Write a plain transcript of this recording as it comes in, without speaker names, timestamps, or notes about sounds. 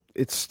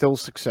it's still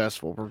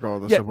successful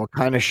regardless Yeah. of what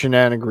kind of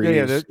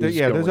shenanigans.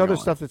 There's other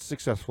stuff that's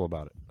successful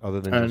about it,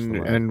 other than just the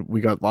money. And we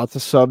got lots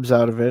of subs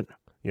out of it.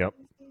 Yep.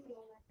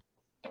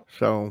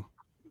 So,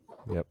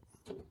 Yep.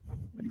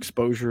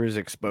 Exposure is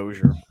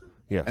exposure.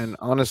 Yes. And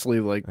honestly,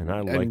 like, and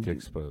I like to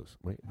expose.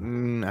 Wait.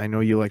 I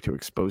know you like to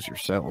expose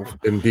yourself,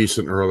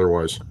 indecent or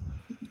otherwise.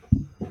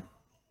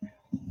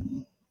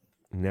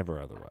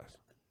 Never otherwise.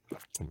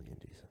 Only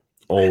indecent.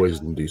 Always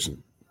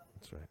indecent.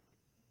 That's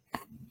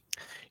right.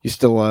 You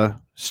still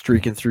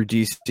streaking through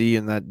DC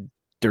in that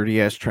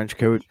dirty ass trench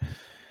coat?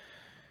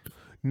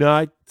 No,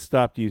 I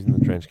stopped using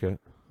the trench coat.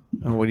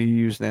 And what do you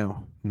use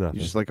now? Nothing.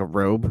 You just like a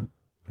robe?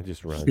 I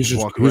just run. He's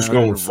Walk going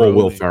around in a full robe.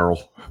 Will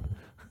Ferrell.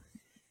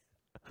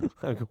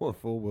 I'm going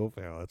full Will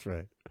Ferrell. That's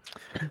right.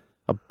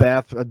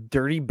 A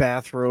dirty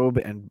bathrobe,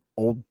 and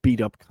old beat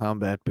up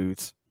combat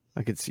boots.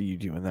 I could see you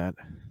doing that.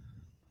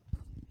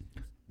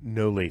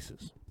 No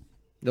laces.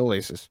 No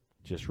laces.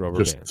 Just rubber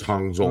Just bands.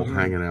 tongues all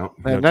hanging out.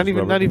 Not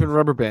even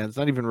rubber bands.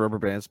 Not even rubber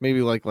bands.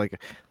 Maybe like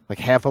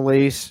half a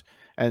lace,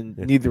 and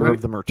neither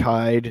of them are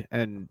tied,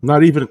 and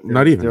Not even.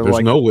 There's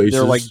like, no laces.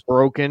 They're like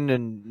broken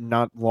and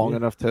not long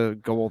enough to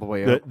go all the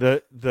way up.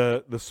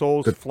 The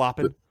soles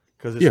flopping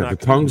because it's not.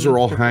 The tongues are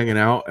all hanging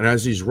out, and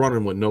as he's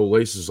running with no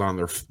laces on,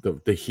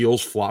 the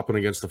heels flopping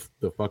against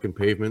the fucking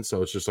pavement.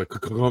 So it's just like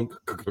gunk.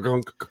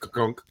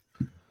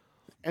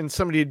 And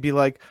somebody'd be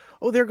like,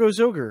 "Oh, there goes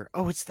Ogre.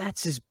 Oh,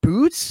 that's his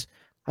boots.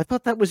 I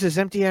thought that was his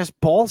empty ass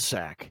ball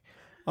sack."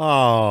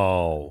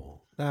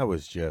 Oh, that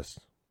was just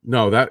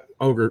no that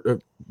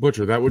Ogre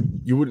Butcher.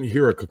 You wouldn't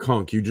hear a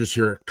kunk. You just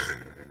hear it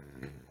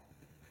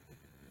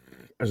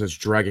as it's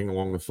dragging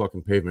along the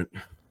fucking pavement.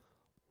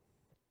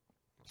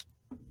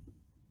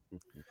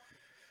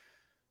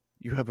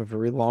 You have a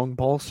very long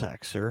ball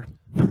sack, sir.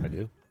 I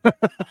do.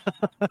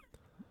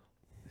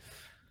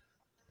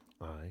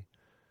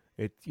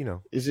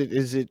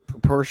 Is it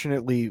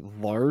proportionately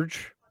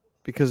large?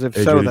 Because if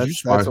AJ, so,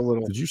 that's a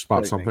little. Did you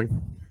spot frightening.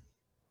 something?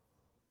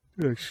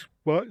 Did I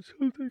spot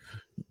something?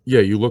 Yeah,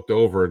 you looked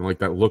over and like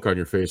that look on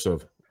your face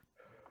of.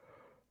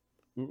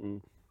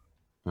 Mm-mm.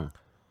 Huh.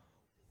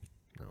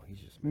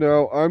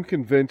 No, I'm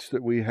convinced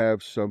that we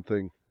have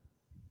something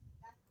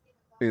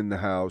in the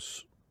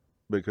house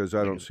because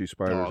I don't see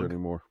spiders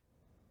anymore.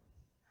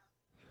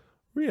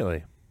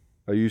 Really?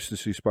 I used to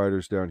see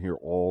spiders down here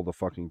all the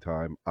fucking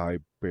time. I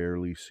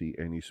barely see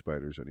any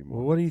spiders anymore.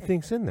 Well, what do you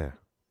think's in there?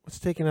 What's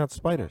taking out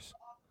spiders?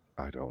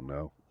 I don't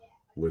know.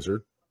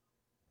 Lizard?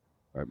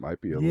 It might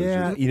be a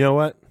Yeah, lizard. you know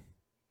what?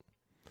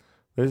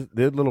 There's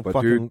little But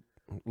fucking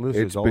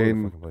lizards all over the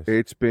fucking place.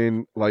 It's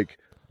been like,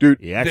 dude.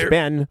 Yeah, it's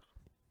been.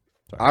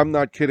 I'm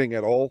not kidding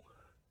at all.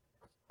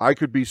 I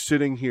could be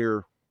sitting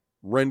here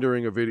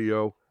rendering a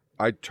video.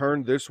 I'd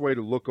turn this way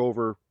to look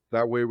over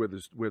that way where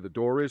the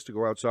door is to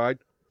go outside.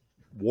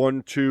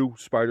 1, 2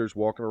 spiders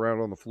walking around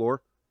on the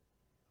floor.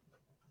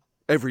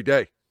 Every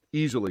day.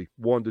 Easily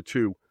 1 to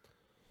 2.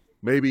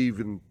 Maybe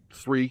even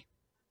 3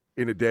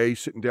 in a day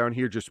sitting down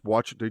here just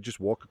watch it. They just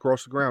walk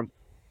across the ground.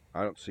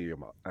 I don't see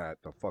them at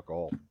the fuck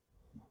all.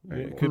 Yeah,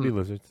 it could be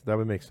lizards. That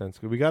would make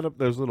sense. We got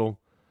those little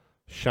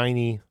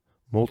shiny,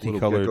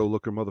 multicolored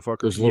looking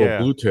motherfuckers. Those little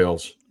blue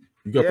tails.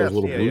 You got those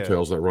little blue yeah.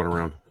 tails that run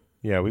around.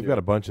 Yeah, we've got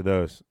a bunch of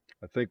those.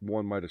 I think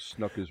one might have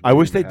snuck his way I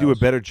wish in the they'd do a house.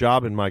 better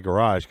job in my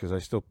garage because I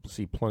still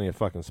see plenty of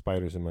fucking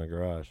spiders in my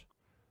garage.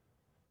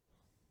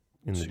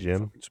 In the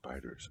gym, fucking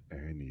spiders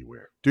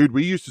anywhere, dude. I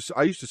used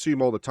to see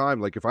them all the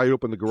time. Like if I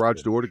opened the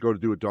garage door to go to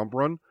do a dump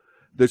run,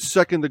 the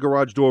second the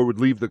garage door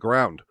would leave the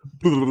ground,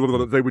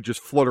 they would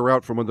just flutter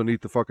out from underneath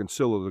the fucking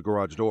sill of the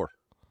garage door.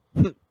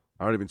 I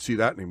don't even see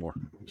that anymore.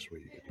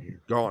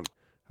 Gone.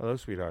 Hello,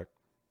 sweetheart.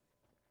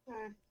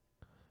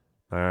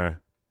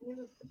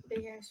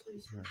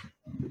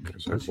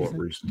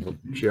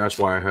 She asked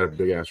why I had a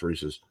big ass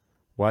Reese's.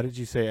 Why did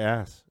you say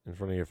ass in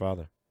front of your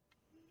father?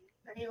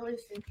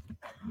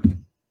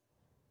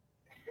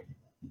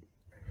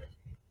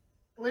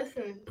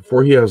 Listen.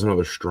 Before he has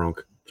another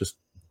strunk, just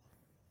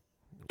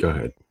go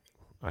ahead.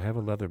 I have a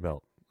leather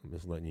belt. I'm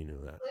just letting you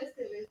know that. Listen,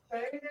 it's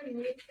better than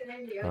me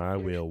saying the I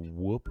will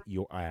whoop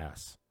your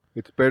ass.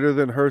 It's better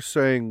than her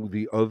saying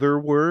the other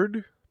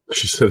word.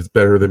 She said it's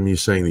better than me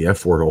saying the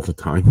F word all the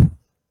time.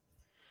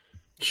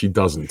 She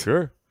doesn't.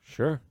 Sure.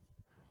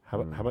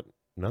 How about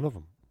none of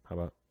them?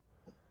 How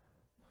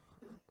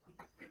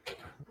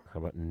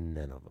about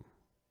none of them?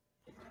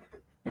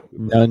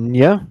 None,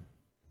 yeah.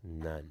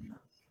 None.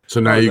 So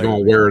now you're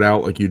going to wear it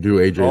out like you do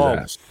AJ's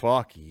ass.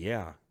 Fuck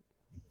yeah.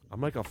 I'm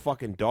like a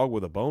fucking dog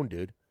with a bone,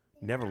 dude.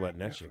 Never letting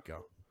that shit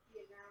go.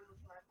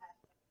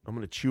 I'm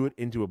going to chew it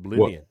into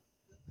oblivion.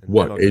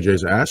 What?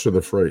 AJ's ass or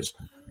the phrase?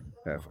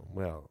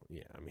 Well,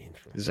 yeah, I mean.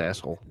 His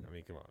asshole. I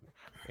mean, come on.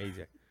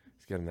 AJ,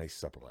 he's got a nice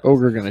supple ass.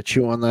 Ogre gonna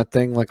chew on that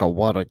thing like a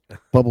wad of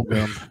bubble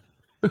gum.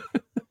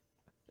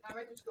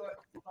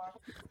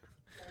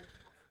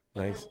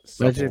 Nice.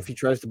 Imagine if he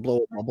tries to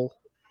blow a bubble.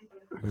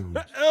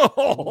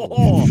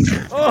 Oh,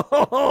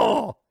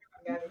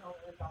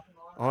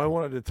 I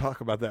wanted to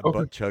talk about that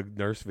butt chug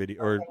nurse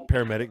video or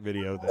paramedic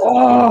video that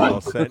all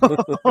sent.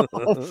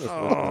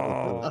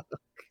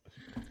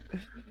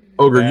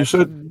 Ogre, you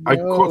said I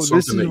No, caught this something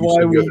is that you why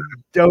said we you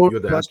don't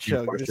had to butt ask me a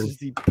chug. This question. is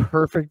the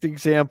perfect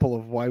example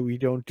of why we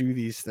don't do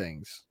these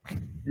things.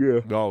 Yeah.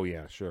 Oh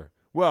yeah, sure.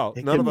 Well,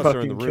 It none can of us are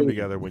in the fucking room kill you.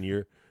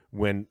 together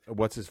when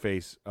what's his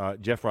face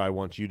Jeff Fry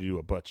wants you to do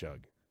a butt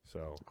chug.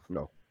 So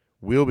No.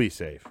 we'll be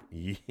safe.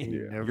 Yeah.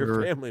 Your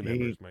Never- family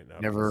members ain't might not.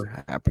 be Never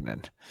safe.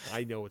 happening.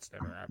 I know it's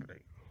never happening.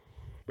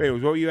 Wait,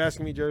 what were you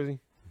asking me, Jersey?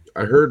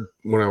 I heard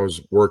when I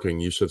was working,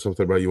 you said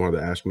something about you wanted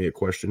to ask me a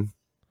question.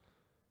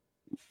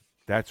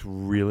 That's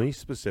really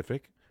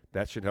specific.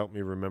 That should help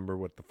me remember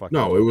what the fuck.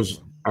 No, it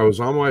was I was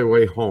on my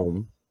way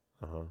home,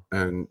 Uh huh.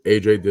 and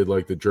AJ did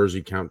like the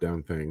Jersey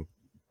countdown thing,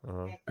 Uh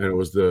huh. and it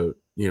was the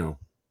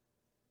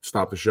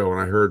stop the show, and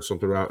I heard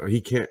something about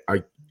we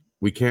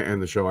can't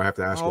end the show. I have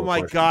to ask. Oh him a my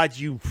question. God,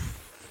 you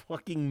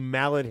fucking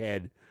mallet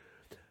head!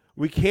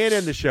 We can't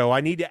end the show.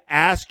 I need to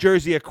ask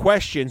Jersey a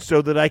question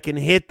so that I can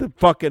hit the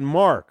fucking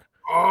mark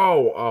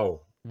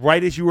Oh,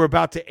 right as you were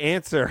about to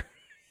answer.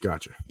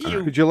 gotcha.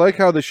 Did you like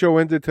how the show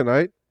ended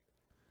tonight?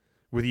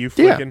 With you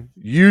Yeah. flicking.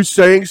 You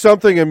saying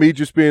something and me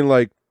just being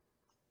like,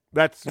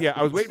 That's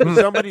I was waiting for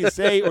somebody to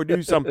say or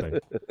do something.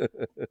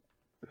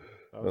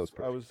 I was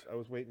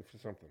was waiting for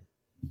something.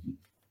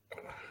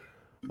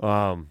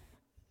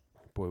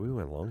 Boy, we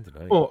went long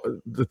tonight. Well,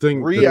 the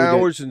thing 3 the-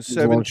 hours and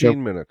a long show.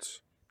 17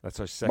 minutes. That's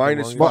our second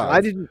minus longest Well, five. one.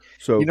 I didn't.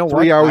 So You know 3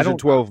 what? I hours and don't-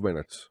 12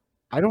 minutes.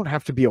 I don't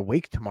have to be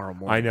awake tomorrow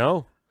morning. I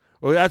know.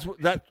 Well, that's when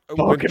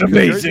Fucking Jersey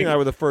amazing. and I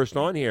were the first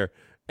on here,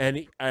 and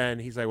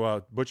he's like,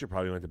 "Well, Butcher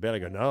probably went to bed." I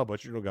go, "No,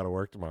 Butcher still got to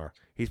work tomorrow.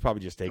 He's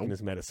probably just taking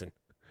his medicine."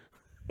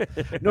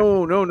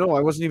 No. I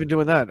wasn't even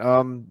doing that.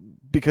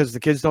 Because the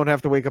kids don't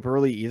have to wake up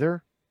early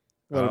either.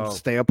 Let Oh. them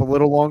stay up a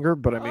little longer,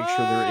 but I make sure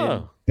they're in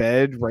Oh.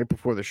 bed right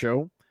before the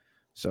show.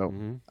 So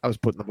Mhm. I was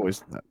putting the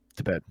boys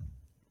to bed.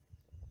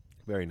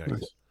 Very nice.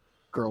 Nice.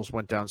 Girls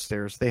went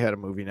downstairs. They had a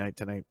movie night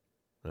tonight.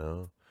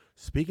 Oh.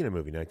 Speaking of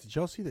movie night, did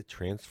y'all see the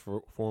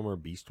Transformer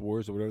Beast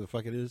Wars or whatever the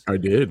fuck it is? I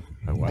did.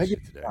 I watched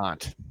it today.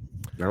 Not.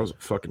 That was a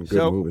fucking good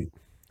So- movie.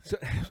 So,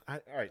 all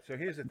right. So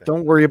here's the thing.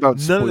 Don't worry about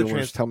None of the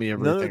spoilers. Tell me None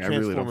of the everything. I really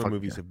don't Transformer fucking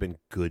movies care. have been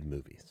good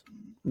movies.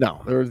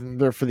 No,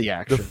 they're for the The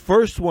action.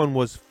 first one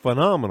was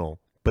phenomenal,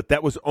 but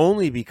that was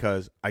only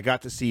because I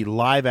got to see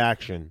live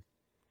action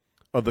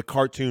of the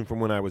cartoon from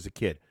when I was a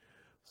kid.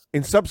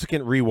 In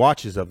subsequent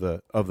rewatches of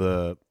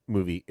the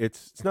movie,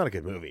 it's not a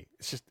good movie.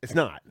 It's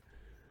not.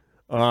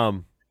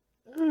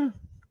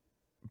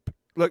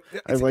 Look,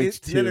 I it's, liked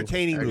it's an two,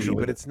 entertaining movie, actually.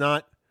 but it's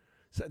not.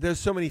 There's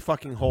so many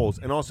fucking holes,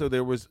 and also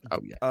there was Oh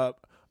yeah.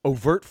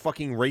 overt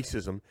fucking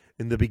racism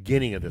in the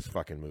beginning of this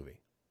fucking movie.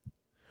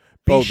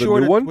 Oh, the sure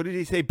new to, one? What did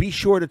he say? Be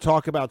sure to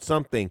talk about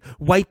something.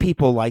 White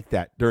people like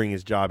that during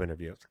his job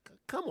interview.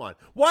 Come on.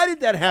 Why did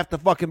that have to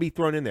fucking be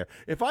thrown in there?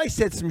 If I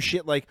said some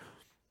shit like,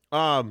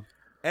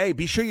 hey,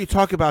 be sure you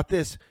talk about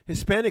this.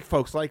 Hispanic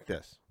folks like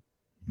this.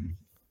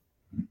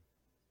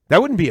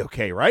 That wouldn't be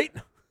okay, right?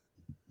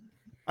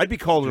 I'd be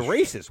called a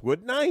racist,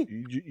 wouldn't I?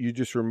 You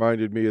just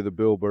reminded me of the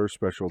Bill Burr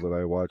special that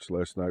I watched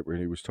last night where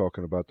he was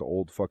talking about the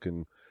old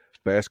fucking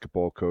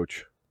basketball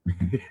coach.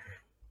 You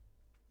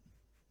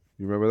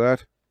remember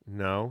that?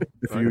 No.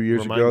 A few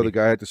years Remind ago, me. the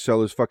guy had to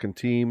sell his fucking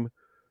team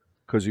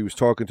because he was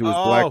talking to his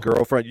Oh. black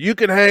girlfriend. You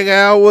can hang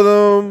out with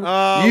him.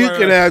 Oh, You right,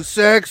 can right. have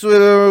sex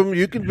with him.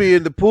 You can be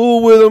in the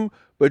pool with him,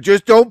 but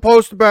just don't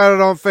post about it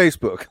on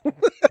Facebook.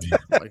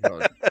 My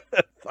God.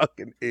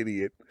 Fucking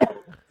idiot.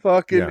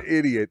 Fucking Yeah.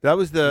 idiot. That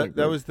was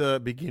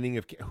the beginning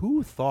of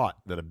who thought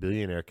that a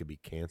billionaire could be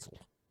canceled?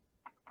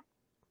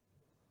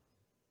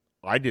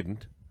 I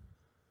didn't.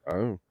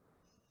 Oh.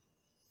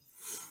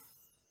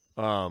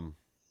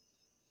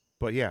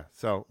 But yeah,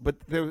 but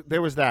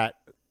there was that,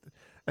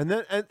 and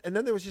then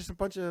there was just a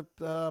bunch of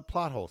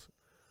plot holes.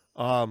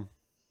 I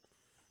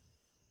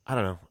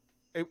don't know.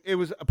 It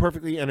was a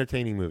perfectly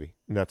entertaining movie,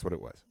 and that's what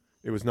it was.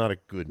 It was not a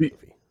good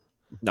movie.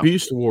 No.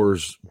 Beast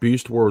Wars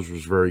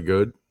was very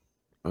good.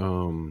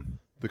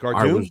 The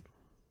cartoon was-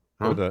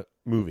 or Huh? the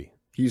movie?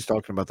 He's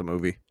talking about the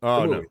movie.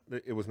 Oh The no,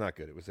 it was not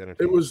good. It was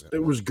entertaining.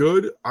 It was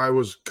good. I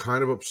was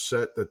kind of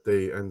upset that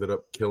they ended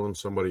up killing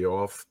somebody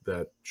off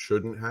that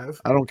shouldn't have.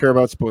 I don't care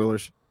about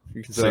spoilers.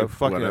 You can The say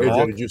fucking whatever. Hawk?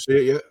 AJ, did you see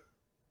it yet?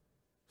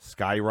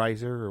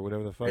 Skyriser or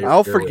whatever the fuck. Hey, I'll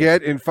Air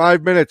forget in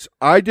 5 minutes.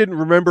 I didn't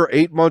remember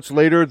 8 months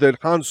later that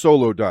Han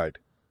Solo died.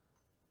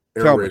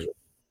 Air Tell me. Razor.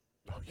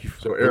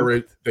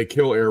 So they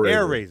kill Air Razor.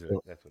 Air Razor.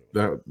 That's what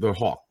it was. The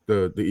hawk,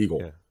 the eagle.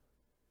 Yeah.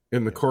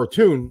 In the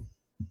cartoon,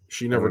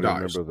 she never I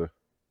don't dies. remember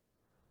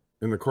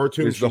In the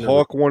cartoon, Is she the never-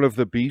 hawk one of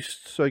the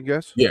beasts, I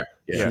guess? Yeah.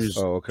 Yes. She's-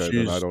 Oh, okay.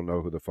 Then I she's- don't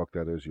know who the fuck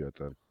that is yet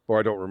then. Or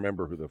I don't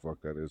remember who the fuck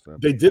that is then.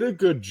 They did a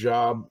good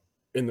job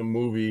in the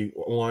movie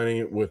aligning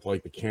it with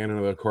like the canon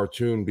of the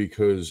cartoon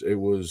because it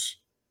was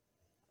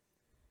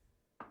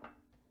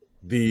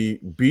the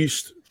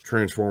Beast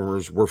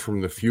Transformers were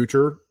from the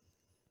future,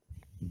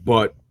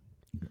 but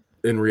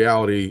in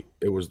reality,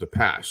 it was the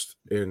past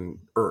in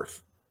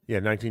Earth. Yeah,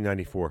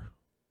 1994.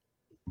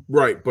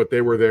 Right, but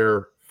they were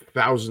there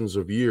thousands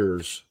of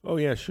years. Oh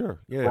yeah,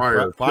 sure. Yeah,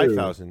 Prior to-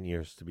 5,000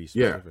 years to be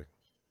Yeah. specific.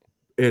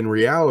 In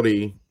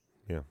reality,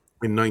 Yeah.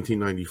 in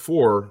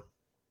 1994,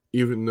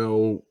 even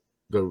though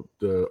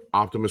the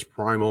Optimus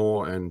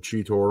Primal and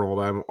Cheetor and all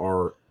them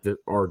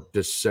are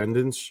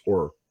descendants,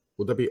 or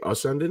would that be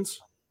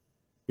ascendants?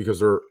 Because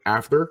they're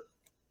after.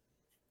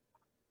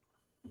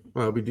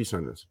 Well, it'll be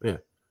descendants. Yeah,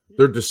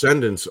 they're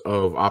descendants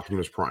of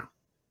Optimus Prime.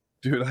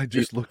 Dude, I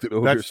just looked at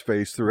Ogre's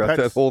face throughout that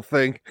that's- whole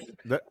thing.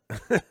 That,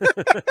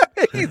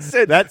 He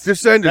said, That's-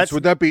 descendants. that's-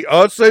 Would that be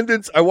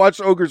ascendants? I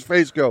watched Ogre's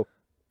face go.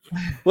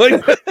 Like,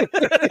 I'm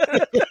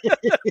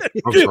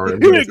sorry.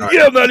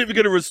 yeah, I'm not even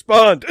going to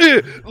respond.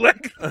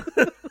 Like,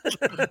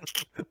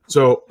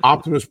 So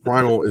Optimus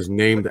Primal is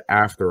named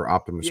after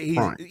Optimus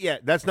Prime. yeah,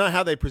 that's not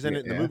how they present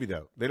it in the Yeah. movie,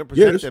 though. They don't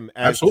Yeah, present it is. them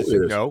as Absolutely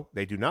it is. no,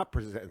 they do not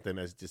present them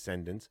as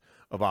descendants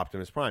of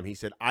Optimus Prime. He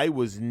said, "I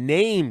was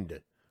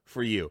named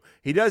for you."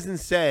 He doesn't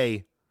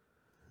say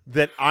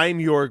that I'm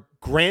your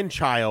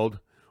grandchild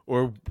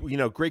or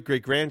great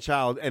great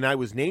grandchild, and I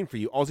was named for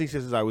you. All he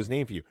says is I was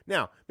named for you.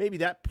 Now, maybe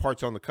that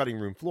part's on the cutting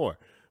room floor,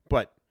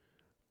 but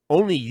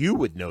only you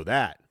would know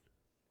that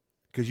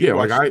because you Yeah,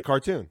 like watched the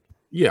cartoon.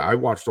 Yeah, I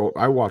watched the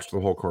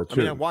whole I cartoon.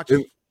 mean, I watched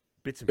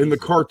bits and in the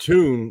pieces.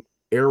 cartoon,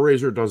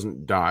 Airazor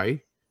doesn't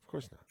die. Of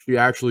course not. She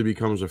actually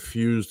becomes a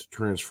fused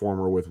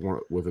transformer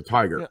with a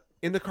tiger. Yeah,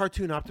 in the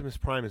cartoon, Optimus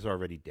Prime is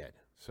already dead.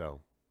 So,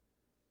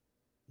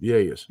 Yeah,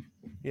 he is.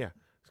 yeah,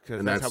 because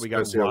And that's how we got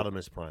that's the other-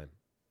 Rodimus Prime.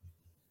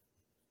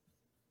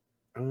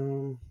 I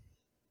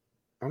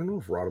don't know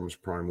if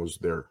Rodimus Prime was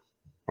there.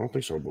 I don't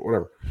think so, but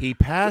whatever. He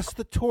passed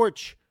the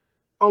torch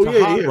Oh to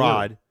yeah, Hot yeah,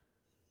 Rod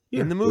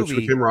yeah. in the Which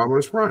movie. became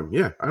Rodimus Prime.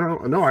 Yeah, I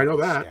don't know. No, I know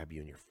that. Stab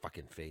you in your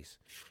fucking face.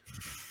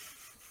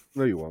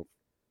 no, you won't.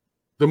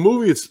 The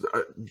movie,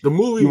 the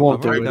movie. You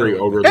won't I do it. agree.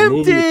 Over the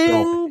movie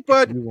itself. Empty,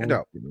 but You won't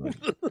no. do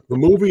that. The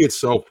movie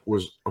itself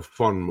was a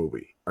fun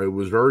movie. It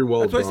was very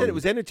well That's done. why I said it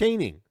was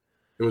entertaining.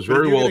 It was But if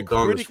very you're well gonna done.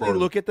 As critically far as,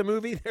 look at the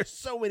movie, there's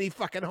so many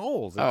fucking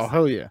holes. Oh, It's-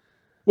 hell yeah.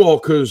 well,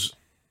 because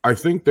I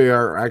think they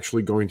are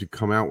actually going to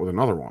come out with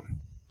another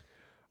one.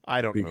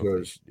 I don't know if they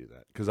because- should do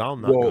that because I'll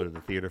not well- go to the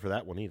theater for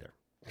that one either.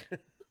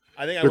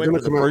 I think I They're went gonna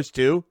for the come out- first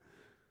two.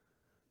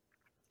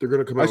 They're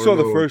going to come out. I with saw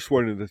the another one. first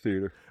one in the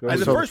theater. That And was-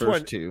 the So first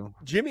one- two.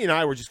 Jimmy and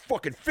I were just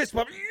fucking fist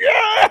bumping.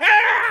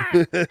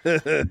 Yeah!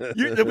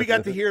 Then we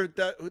got to hear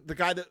the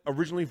guy that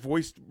originally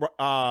voiced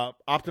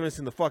Optimus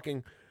in the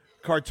fucking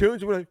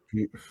cartoons. We're like,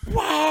 Pe-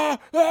 "Wah!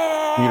 Peter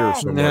Ah!"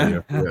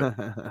 somebody.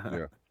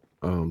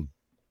 Yeah.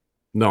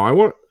 No, I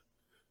want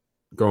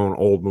going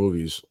old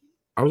movies.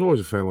 I was always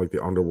a fan of like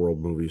the underworld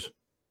movies,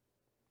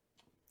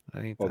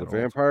 I ain't Oh, that the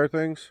old. vampire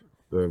things?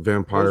 the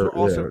vampire. Those were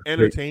also yeah.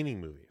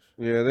 entertaining movies.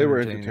 Yeah, they were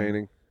Entertaining.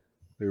 entertaining.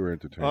 They were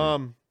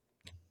entertaining.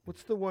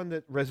 What's the one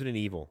that Resident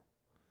Evil?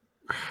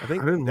 I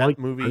think I didn't that like-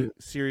 movie I-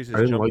 series I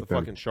has didn't jumped like the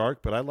them. fucking shark,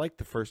 but I liked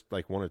the first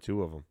like one or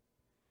two of them.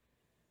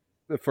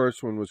 The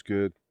first one was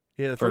good.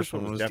 Yeah, the First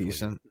one was definitely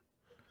decent.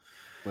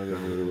 I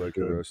didn't really like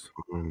the Good. rest.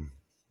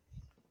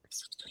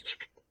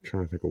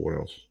 Trying to think of what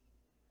else.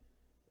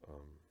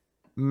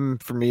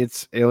 For me,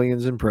 it's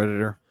Aliens and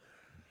Predator.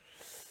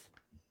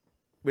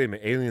 Wait a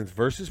minute, Aliens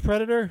versus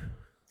Predator?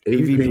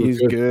 AVP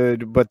is was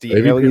good, but the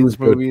AVP was Aliens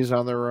good. movies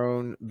on their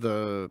own,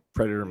 the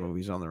Predator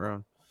movies on their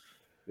own.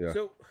 Yeah.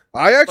 So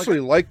I actually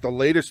like the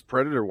latest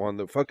Predator one,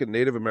 the fucking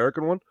Native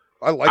American one.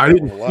 I like I that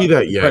didn't one a lot. see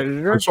that yet.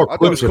 Predator? I saw I thought It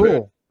clips was of it.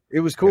 cool. It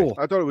was cool.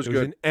 I thought it was it was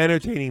good. an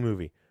entertaining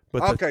movie.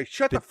 But the- Okay,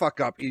 shut the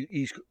fuck up,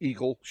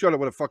 Eagle. Shut up,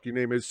 what the fuck your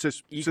name is.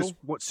 Eagle?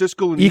 What,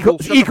 Siskel and Eagle.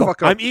 Eagle? Shut the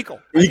fuck up. I'm Eagle.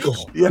 Eagle.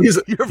 Yeah, He's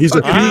a, you're he's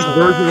a fucking- fused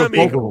version of I'm both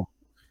of Eagle. them.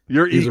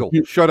 You're He's a Eagle.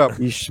 pu- Shut up.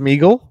 You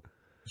Schmeagle?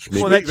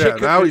 Well, that Yeah,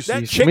 chick, now couldn't, he's- that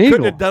he's chick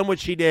couldn't Smeagol. have done what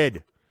she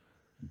did.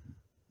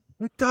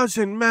 It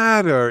doesn't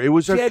matter. It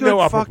was She a had good no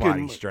upper fucking.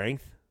 body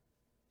strength.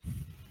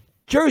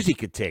 Jersey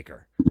could take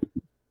her.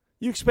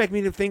 You expect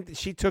me to think that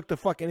she took the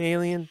fucking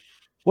alien? Or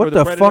What the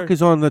the Predator? fuck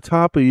is on the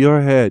top of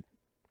your head?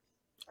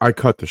 I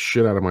cut the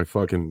shit out of my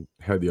fucking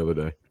head the other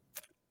day.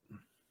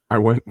 I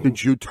went.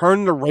 Did you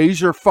turn the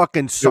razor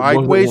fucking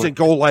sideways one. and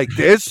go like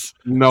this?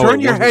 No, Turn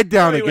it your wasn't- head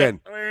down Wait, again.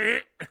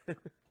 wait.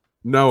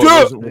 No, it Dude!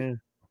 wasn't.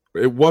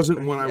 It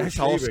wasn't when I was That's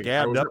all shaving. I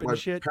scabbed was up at and my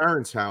shit?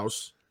 parents'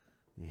 house,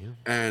 Yeah.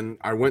 and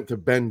I went to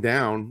bend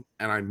down,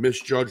 and I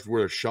misjudged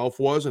where the shelf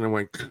was, and I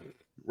went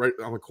right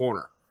on the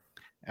corner.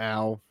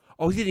 Ow.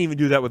 Oh, he didn't even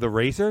do that with a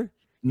razor?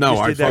 No,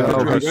 just I did that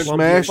fucking. because I you're went,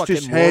 clumsy Smashed his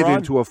fucking head moron?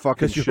 into a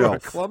fucking Because you're a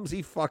shelf.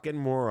 clumsy fucking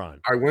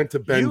moron. I went to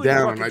bend You and down,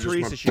 fucking and I just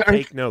Teresa went. should "Bang!"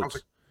 take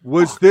notes.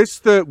 Was this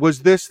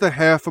the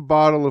half a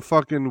bottle of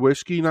fucking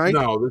whiskey night?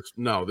 No,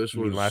 this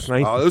You mean was last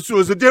night? Oh, this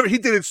was a different. He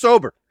did it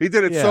sober. He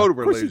did it Yeah,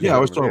 sober. of course he ladies did. and Yeah, I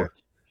was gentlemen. sober.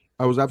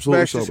 I was Yeah. absolutely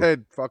Smashed his sober.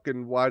 head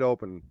fucking wide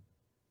open.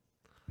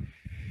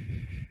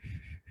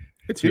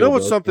 It's You know healed,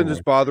 what's though. something Don't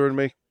that's bothering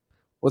me,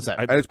 What's that?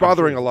 and it's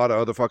bothering a lot of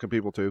other fucking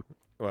people too.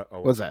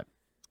 What's that?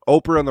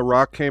 Oprah and The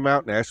Rock came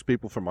out and asked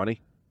people for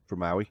money for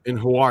Maui. worry. In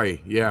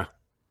Hawaii, yeah.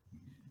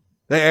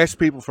 They asked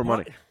people for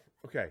money.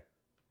 Okay.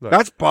 Look,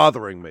 That's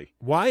bothering me.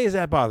 why is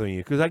that bothering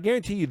you? Because I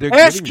guarantee you they're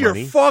Ask giving your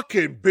money.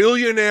 fucking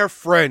billionaire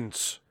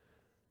friends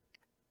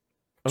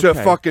to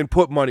Okay. fucking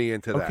put money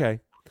into that. Okay.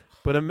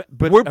 But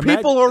Where imagine-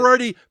 people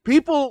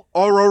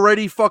are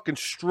already fucking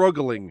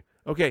struggling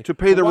okay to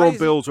pay their why own is-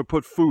 bills or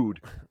put food.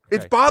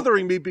 It's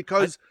bothering me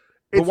because.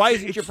 But why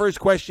isn't your first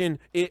question?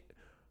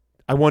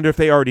 I wonder if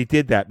they already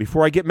did that.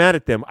 Before I get mad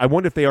at them, I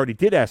wonder if they already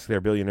did ask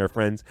their billionaire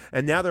friends,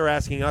 and now they're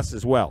asking us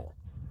as well.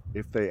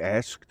 If they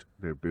asked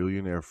their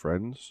billionaire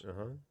friends,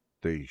 Uh-huh.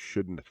 they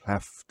shouldn't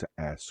have to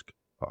ask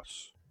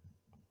us.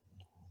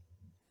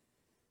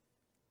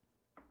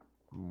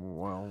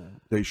 Well,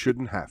 they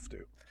shouldn't have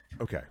to.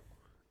 Okay.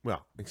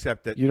 Well,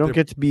 except that You don't their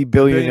get to be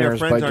billionaire billionaires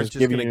by friends aren't just just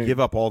giving going to you. give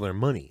up all their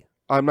money.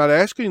 I'm not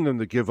asking them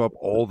to give up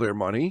all their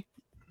money.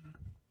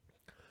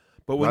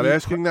 But when Not you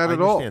asking that I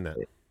at all. understand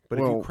that. But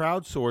if Well- you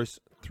crowdsource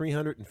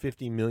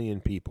 350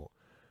 million people,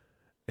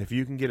 if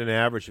you can get an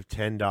average of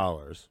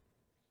 $10,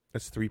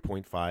 that's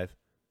 3.5.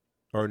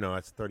 Or no,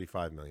 that's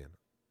 35 million.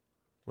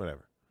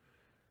 Whatever.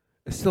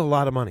 It's still a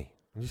lot of money.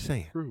 I'm just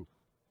saying. True.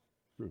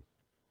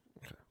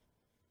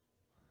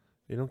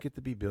 You don't get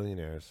to be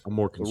billionaires. I'm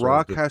more The concerned.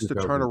 Rock with has to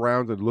 2000 turn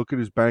around and look at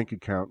his bank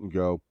account and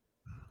go,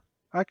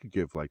 I could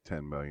give like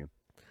 $10 million.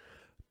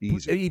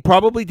 Easy. He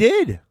probably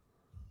did.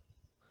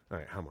 All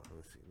right, how much?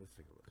 Let's see. Let's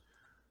take a look.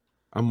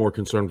 I'm more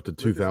concerned with the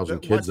 2,000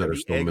 Watch kids there that are be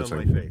still egg missing.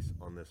 on my face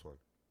on this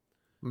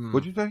one.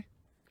 What'd you say?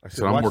 I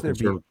So I'm watch more there be-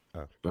 concerned. oh,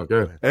 Okay. go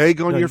ahead.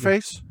 Egg on No, your you-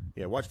 face?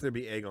 Yeah, watch there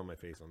be egg on my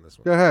face on this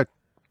one. Go ahead.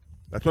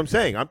 That's what I'm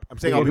saying. I'm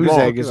saying I'll be Whose wrong.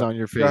 egg is on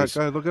your Go ahead, face?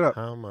 go ahead, look it up.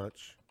 How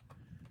much?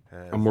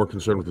 I'm more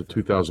concerned with the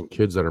 2,000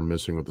 kids that are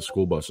missing with the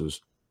school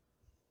buses.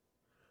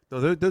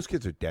 No, those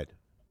kids are dead.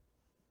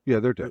 Yeah,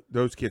 they're dead.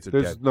 Those kids are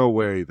There's dead. no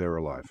way they're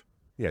alive.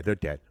 Yeah, they're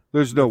dead.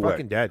 There's no They're way.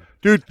 fucking dead.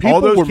 Dude, people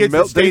All those were kids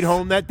that stayed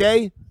home that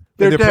day,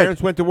 They're and their dead.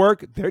 parents went to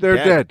work. They're They're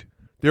dead.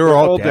 They're They're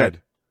all all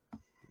dead.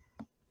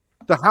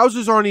 The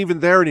houses aren't even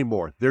there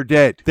anymore. They're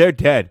dead. They're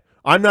dead.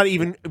 I'm not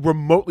even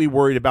remotely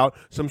worried about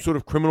some sort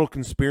of criminal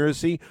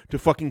conspiracy to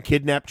fucking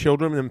kidnap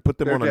children and put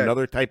them They're on dead.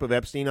 another type of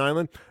Epstein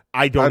Island.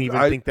 I don't I'm- even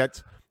I- think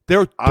that's.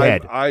 They're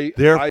dead.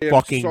 They're I am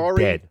fucking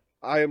sorry. dead.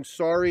 I am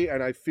sorry,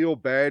 and I feel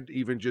bad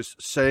even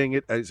just saying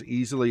it as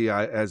easily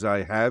as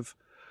I have.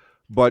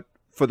 But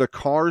for the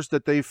cars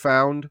that they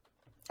found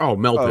Oh,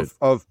 melted.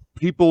 of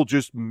people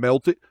just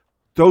melted,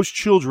 those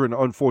children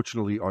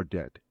unfortunately are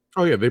dead.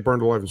 Oh, yeah. They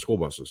burned alive in school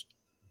buses.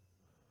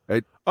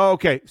 Oh,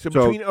 okay. So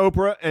So- between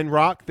Oprah and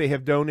Rock, they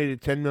have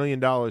donated $10 million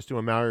to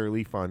a Maui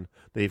relief fund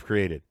they've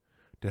created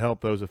to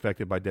help those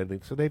affected by deadly.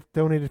 So they've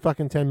donated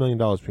fucking $10 million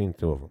between the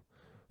two of them.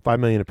 $5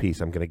 million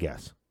apiece, I'm going to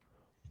guess.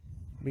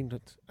 I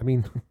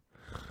mean,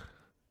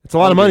 it's a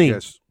lot of money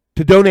Yes.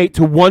 to donate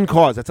to one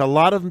cause. That's a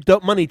lot of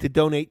money to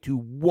donate to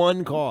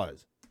one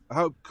cause.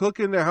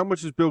 Click in there. How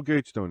much has Bill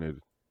Gates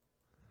donated?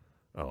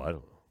 Oh, I don't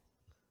know.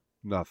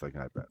 Nothing,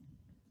 I bet.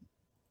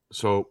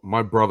 So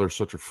my brother's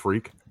such a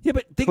freak. Yeah,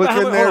 but think Click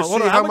about in there,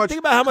 hold on, see how much- think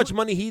about how much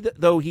money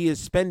he is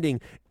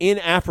spending in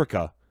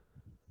Africa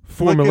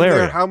for Click in malaria.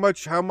 there. How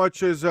much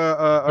is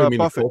I mean,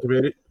 Buffett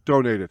cultivate it.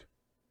 donated?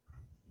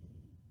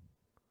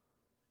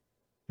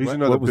 He's What-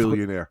 another what was-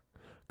 billionaire.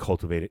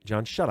 Cultivate it,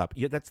 John. Shut up.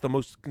 Yeah, that's the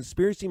most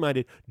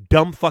conspiracy-minded,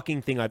 dumb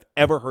fucking thing I've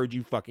ever heard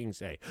you fucking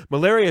say.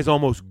 Malaria is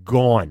almost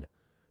gone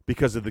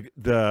because of the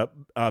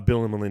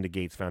Bill and Melinda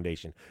Gates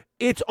Foundation.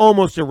 It's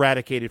almost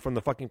eradicated from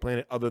the fucking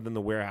planet, other than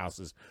the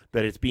warehouses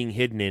that it's being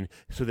hidden in,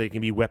 so that it can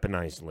be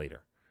weaponized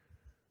later.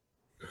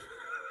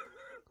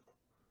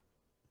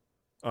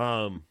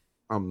 I'm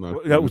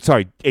not.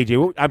 Sorry,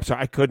 AJ. I'm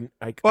sorry. I couldn't.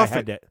 I Buffett.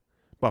 had that.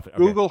 Buffett.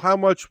 Okay. Google how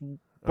much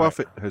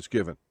Buffett has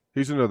given.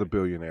 He's another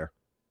billionaire.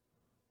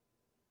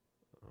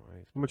 All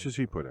right. How much has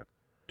he put in?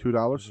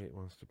 $2? Gates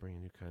wants to bring a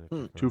new kind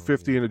of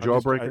 $2.50 and a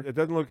jawbreaker? It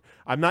doesn't look.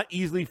 I'm not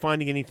easily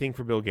finding anything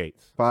for Bill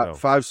Gates. Five, so.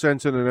 5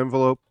 cents in an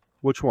envelope.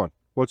 Which one?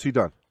 What's he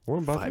done?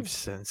 Warren Buffett. 5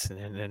 cents in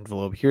an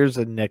envelope. Here's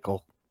a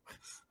nickel.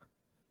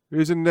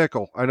 Here's a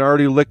nickel. And I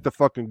already licked the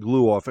fucking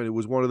glue off, and it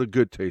was one of the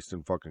good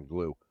tasting fucking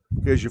glue.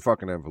 Here's your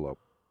fucking envelope.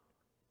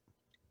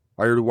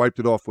 I already wiped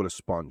it off with a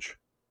sponge.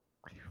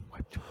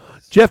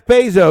 Jeff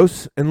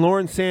Bezos and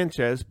Lauren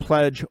Sanchez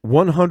pledge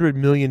 $100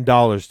 million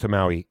to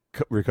Maui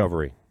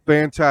recovery.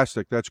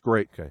 Fantastic. That's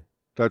great. Okay.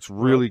 That's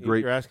really Well,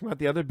 great. You're asking about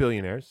the other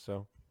billionaires,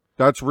 so.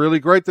 That's really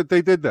great that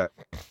they did that.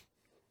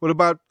 What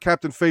about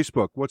Captain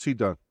Facebook? What's he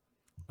done?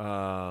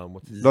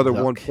 What's his Another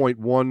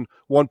Zuck.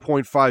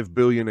 1.5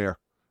 billionaire.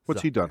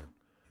 What's he Zuck. done?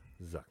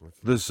 Zuck. Let's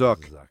see. The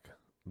Zuck.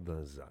 The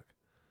Zuck.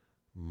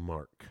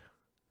 Mark.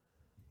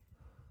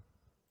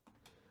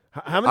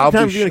 How many I'll be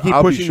times are you going to keep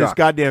I'll be pushing this shocked.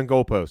 goddamn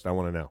goalpost? I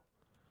want to know.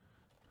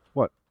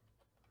 What?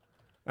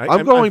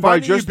 I'm going by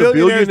finding you just the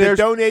billionaires- that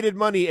donated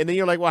money, and then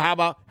you're like, well,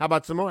 how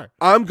about some more?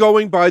 I'm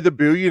going by the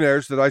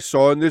billionaires that I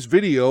saw in this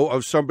video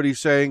of somebody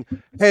saying,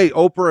 "Hey,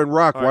 Oprah and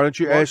Rock, why don't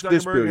you Mark ask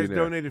this Zuckerberg has billionaire?"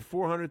 donated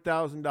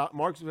 $400,000.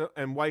 Mark's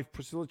and wife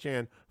Priscilla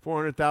Chan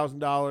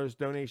 $400,000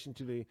 donation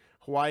to the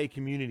Hawaii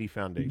Community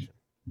Foundation.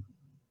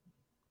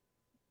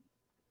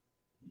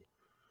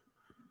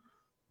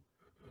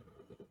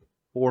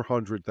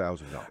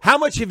 $400,000. How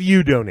much have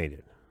you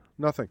donated?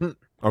 Nothing.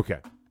 Okay,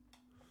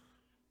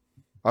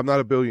 I'm not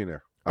a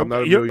billionaire. I'm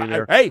not a You're-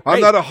 billionaire. Hey, I'm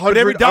hey, not but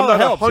every 100. I'm dollar not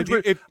helps.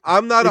 100. If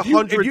I'm not if you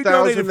 100,000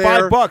 donated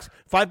there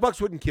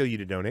 $5 wouldn't kill you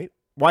to donate.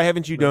 Why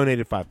haven't you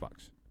donated $5?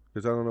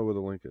 because I don't know where the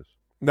link is.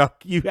 No,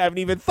 you haven't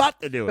even thought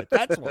to do it.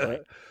 That's why.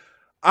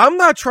 I'm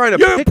not trying to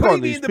You're pick putting on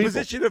me these in the people.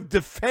 position of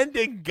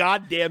defending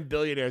goddamn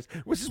billionaires,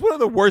 which is one of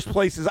the worst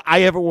places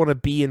I ever want to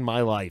be in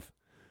my life.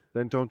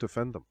 Then don't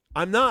defend them.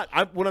 I'm not.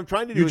 What I'm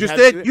trying to do. You is just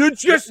have- did. You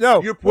just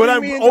no. You're What putting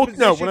I'm me in the no.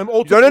 position- What I'm No,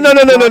 ultimately no,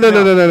 no, no, no, no,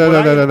 no, no, no, no, what I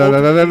am no, no, no, ultimately no, no,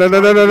 trying no, to no,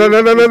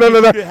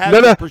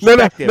 do no,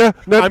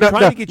 is no,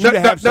 no, get you to have some perspective. I'm trying to get you to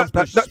have some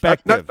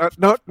perspective.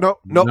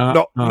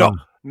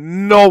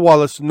 No,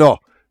 Wallace, no.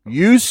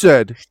 You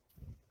said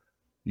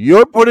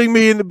you're putting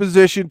me in the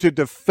position to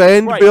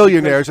defend Right,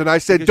 billionaires, and I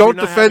said because you're don't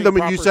not defend having them,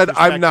 and you proper said I'm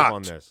perspective not.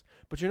 on this.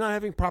 But you're not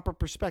having proper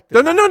perspective.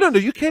 No, no, on no, this. no, no.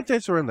 You can't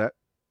answer on that.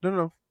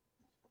 No.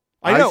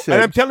 I know, said-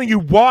 and I'm telling you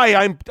why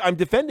I'm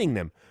defending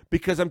them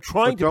because I'm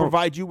trying But to don't.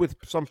 provide you with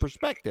some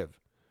perspective.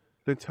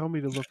 Then tell me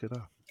to look it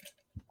up.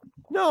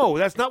 No,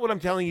 that's not what I'm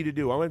telling you to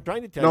do. I'm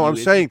trying to tell you. No, I'm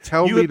is saying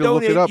tell you me have to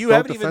look it donated- up. You Don't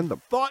haven't defend even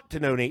them. thought to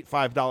donate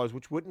 $5,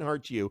 which wouldn't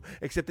hurt you,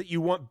 except that you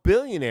want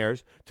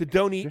billionaires to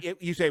donate.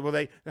 You say,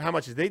 well, how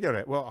much did they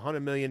donate? Well,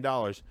 $100 million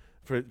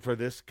for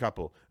this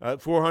couple,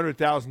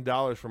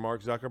 $400,000 for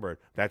Mark Zuckerberg.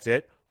 That's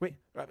it. Wait,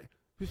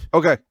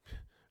 Okay.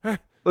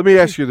 Let me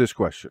ask you this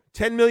question.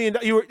 $10 million.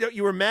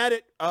 You were mad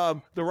at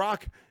The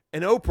Rock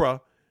and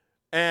Oprah,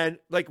 and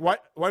like why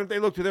don't they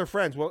look to their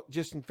friends? Well,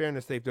 just in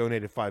fairness, they've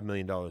donated $5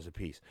 million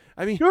apiece.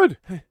 I mean, Good.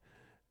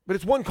 but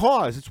it's one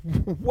cause. It's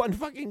one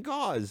fucking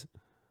cause.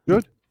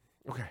 Good.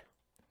 Okay.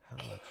 How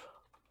much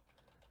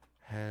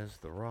has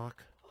The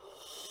Rock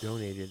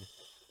donated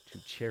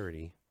to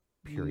charity?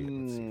 Period.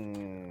 Let's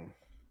see.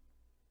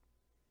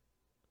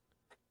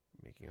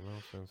 Making a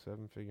milestone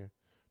 7-figure.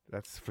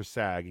 That's for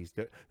SAG.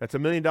 That's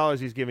 $1 million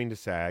he's giving to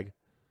SAG.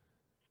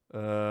 Is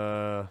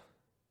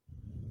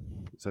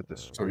that the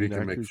So he Screen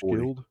can make Actors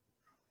 40. Guild?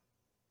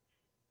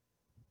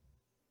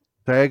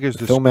 SAG is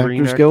the Film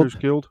Screen Actors Guild?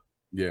 Actors Guild?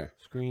 Yeah.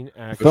 Screen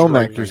Actors. Film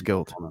Right. Actors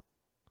Guild.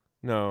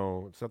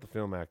 No, it's not the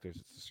Film Actors.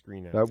 It's the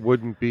Screen Actors. That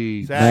wouldn't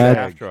be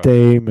SAG. Matt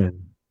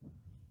Damon.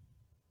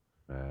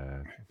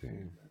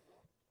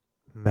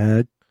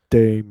 Matt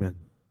Damon.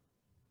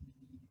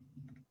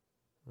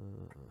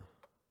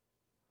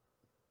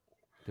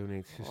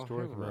 Donates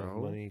historic here we amount of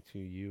go. money to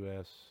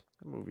U.S.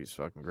 That movie's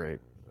fucking great.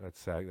 That's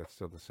SAG. That's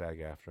still the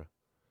SAG-AFTRA.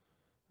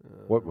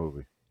 What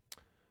movie?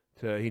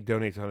 He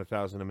donates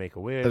 $100,000 to Make a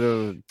Wish.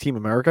 Team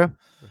America.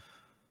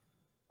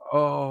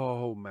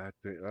 Oh, Matt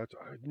Damon.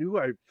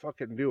 I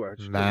fucking knew. I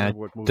just don't Matt remember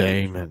what movie it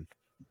was from. Damon.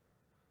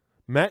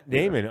 Matt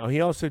Damon. Oh, he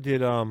also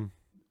did.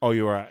 Oh,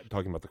 you were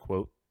talking about the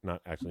quote,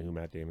 not actually who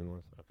Matt Damon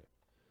was.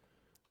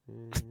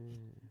 Okay.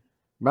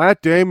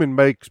 Matt Damon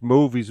makes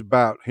movies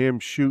about him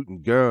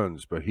shooting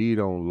guns, but he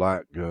don't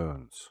like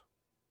guns.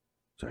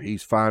 So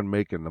he's fine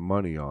making the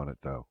money on it,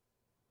 though.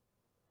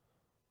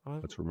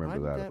 Let's remember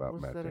that about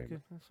Matt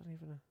Damon. That's not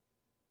even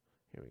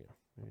here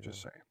we go.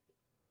 Just saying.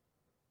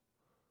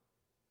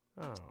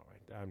 Oh,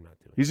 I'm not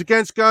doing. He's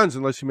against guns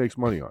unless he makes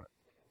money on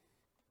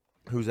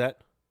it. Who's that?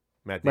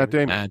 Matt Matt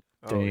Damon. Matt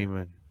Oh, yeah.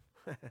 Damon.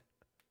 Yeah,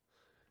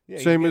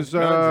 he's Same against as,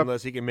 guns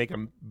unless he can make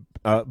 $1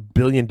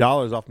 billion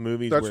off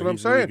movies. That's where what I'm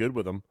he's really saying. good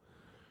with them.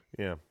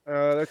 Yeah.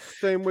 That's the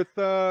same with,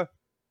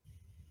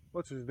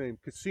 what's his name?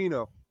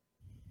 Casino.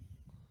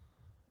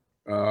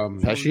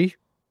 Pesci.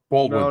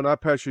 Baldwin. No,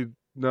 not Pesci.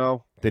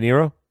 No. De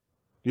Niro.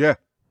 Yeah.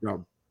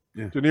 No.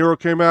 De Niro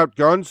came out,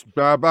 guns,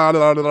 blah, blah,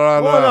 blah, blah,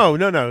 blah. Oh,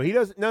 no. He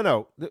doesn't.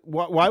 No.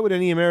 Why would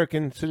any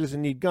American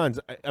citizen need guns?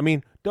 I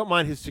mean, don't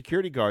mind his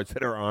security guards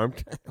that are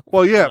armed.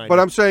 Well, yeah, Fine. but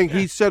I'm saying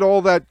he said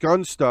all that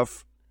gun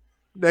stuff,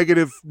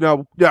 negative,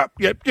 no, yeah,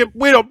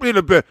 we don't need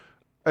a bit.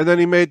 And then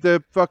he made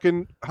the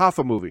fucking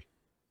Hoffa movie.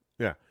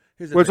 Yeah.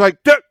 Where it's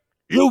like, "Duh,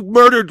 you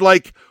murdered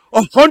like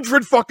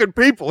 100 fucking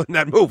people in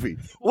that movie.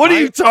 What are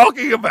you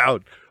talking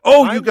about?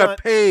 Oh, you I'm got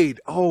not- paid.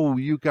 Oh,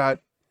 you got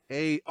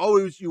paid. Oh,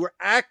 you were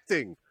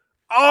acting.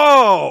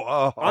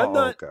 Oh, I'm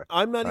not. okay.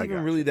 I'm not I even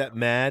got really that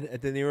mad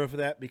at De Niro for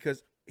that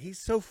because he's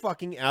so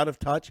fucking out of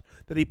touch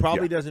that he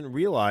probably doesn't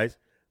realize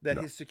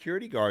that his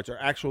security guards are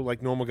actual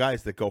like normal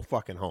guys that go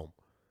fucking home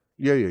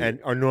Yeah. and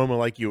are normal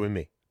like you and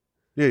me.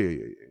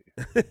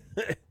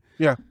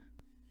 Yeah.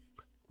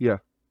 Yeah.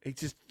 He's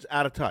just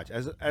out of touch,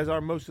 as are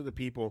most of the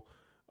people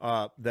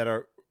that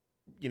are,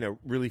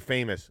 really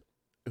famous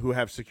who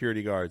have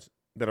security guards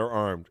that are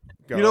armed.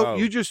 Go, "Oh,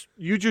 You just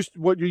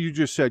what you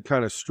just said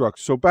kind of struck.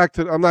 So back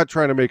to, I'm not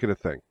trying to make it a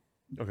thing,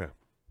 okay.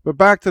 but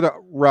back to the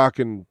Rock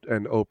and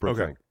Oprah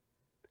Okay. thing.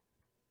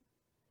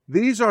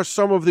 These are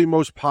some of the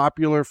most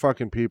popular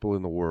fucking people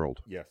in the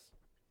world. Yes.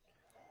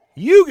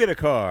 You get a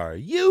car.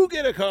 You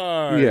get a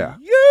car. Yeah.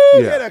 You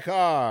Yeah. get a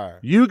car.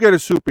 You get a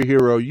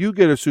superhero. You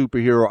get a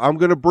superhero. I'm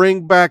going to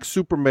bring back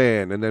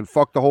Superman and then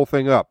fuck the whole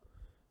thing up.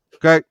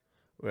 Okay?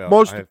 Well,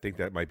 I think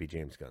that might be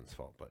James Gunn's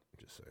fault, but I'm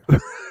just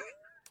saying.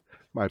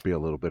 Might be a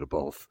little bit of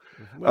both.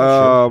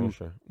 Well,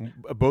 sure.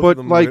 Both but of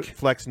them like-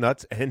 flex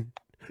nuts, and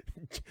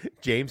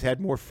James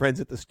had more friends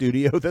at the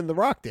studio than The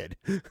Rock did.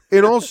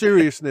 In all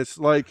seriousness,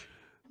 like,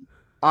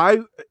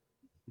 I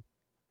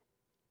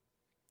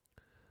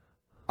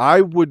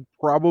would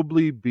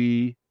probably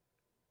be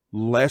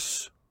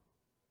less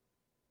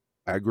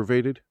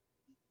aggravated,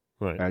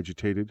 Right.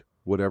 agitated,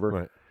 whatever,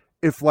 Right.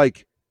 if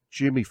like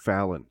Jimmy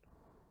Fallon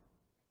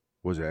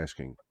was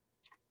asking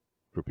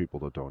for people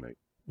to donate.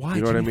 Why?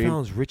 You know what I Jimmy mean?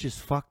 Fallon's rich as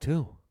fuck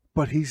too.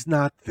 But he's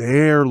not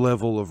their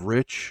level of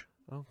rich.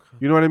 Okay.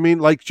 You know what I mean?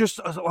 Like just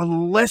a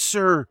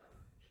lesser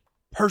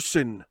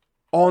person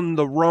on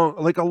the rung,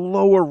 like a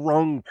lower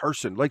rung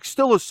person, like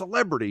still a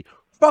celebrity.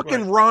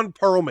 Fucking Ron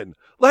Perlman.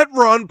 Let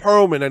Ron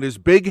Perlman and his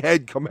big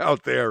head come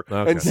out there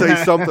and say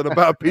something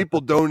about people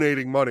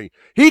donating money.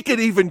 He could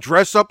even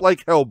dress up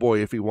like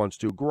Hellboy if he wants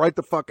to. Go right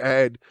the fuck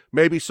ahead.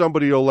 Maybe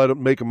somebody will let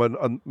him make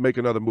make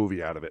another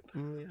movie out of it,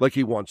 like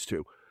he wants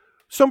to.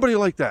 Somebody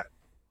like that.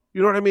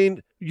 You know what I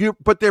mean?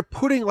 But they're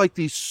putting like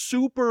these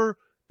super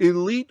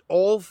elite,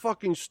 all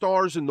fucking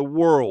stars in the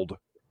world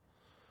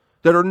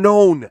that are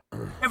known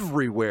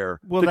everywhere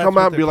to come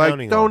out and be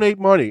like, donate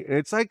money. And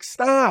it's like,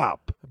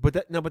 stop. But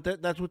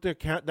that's what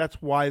that's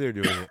why they're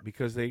doing it,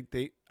 because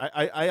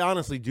I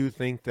honestly do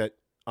think that,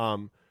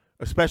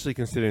 especially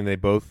considering they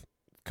both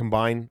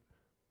combined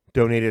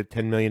donated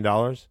 $10 million.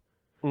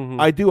 Mm-hmm.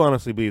 I do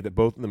honestly believe that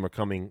both of them are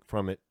coming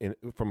from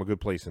a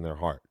good place in their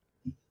heart.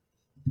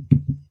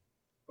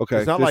 Okay,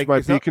 It's not this like- might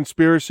it's be not-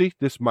 conspiracy.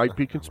 This might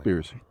be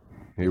conspiracy.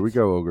 Here we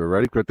go, Ogre.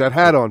 Ready? Put that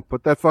hat on.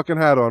 Put that fucking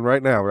hat on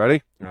right now.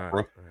 Ready? All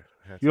right.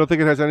 You don't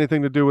think it has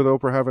anything to do with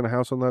Oprah having a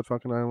house on that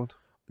fucking island?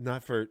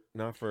 Not for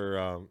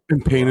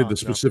And painted the not for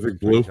specific Dwayne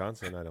blue.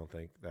 Johnson. I don't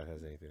think that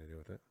has anything to do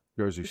with it.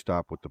 Jersey,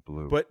 stop with the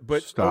blue.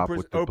 But stop Oprah's-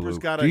 with the Oprah's blue.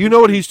 got a Do you know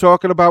what history- he's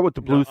talking about with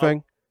the blue No,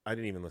 thing? I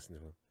didn't even listen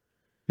to him.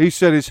 He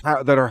said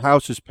that her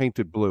house is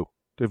painted blue.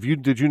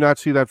 Did you not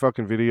see that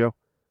fucking video?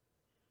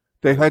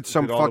 They had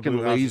some Did all the fucking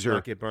blue houses laser.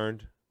 not get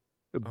burned.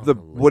 The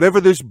whatever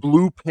this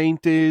blue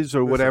paint is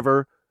or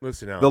whatever.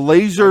 Listen now. The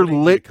laser I'm gonna need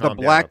you lit to the calm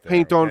down black up there,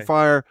 paint on okay?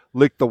 fire,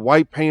 lit the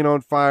white paint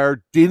on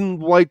fire, didn't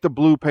light the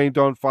blue paint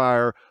on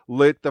fire,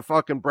 lit the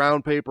fucking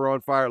brown paper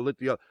on fire, lit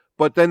the other.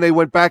 But then they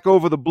went back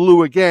over the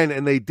blue again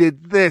and they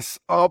did this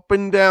up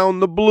and down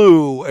the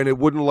blue and it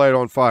wouldn't light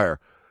on fire.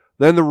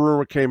 Then the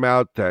rumor came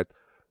out that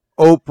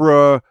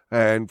Oprah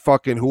and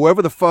fucking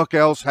whoever the fuck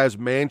else has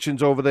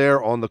mansions over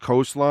there on the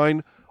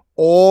coastline,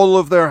 all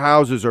of their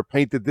houses are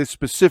painted this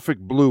specific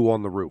blue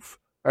on the roof.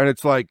 And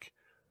it's like,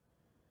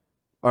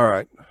 all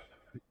right,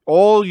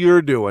 all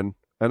you're doing,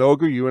 and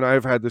Ogre, you and I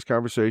have had this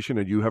conversation,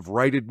 and you have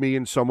righted me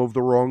in some of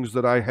the wrongs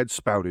that I had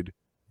spouted.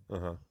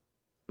 Uh-huh.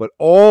 But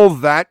all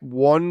that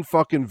one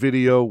fucking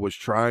video was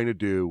trying to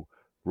do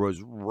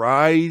was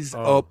rise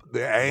up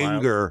the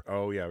anger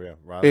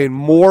in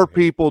more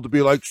people to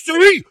be like,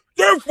 see,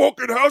 their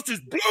fucking house is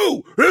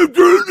blue.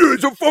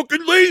 It's a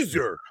fucking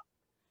laser.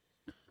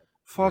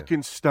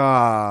 Fucking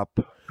stop.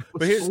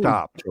 But here's-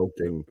 Stop.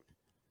 Joking.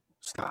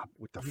 Stop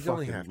with the He's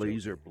only fucking half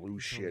laser joking. blue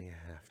He's shit. only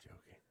half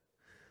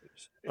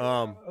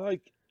joking.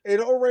 Like it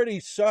already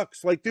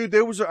sucks. Like, dude,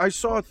 I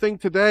saw a thing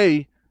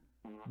today.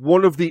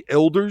 One of the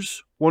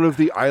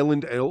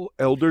island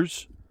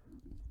elders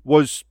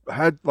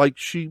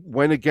she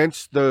went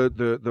against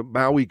the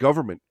Maui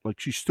government. Like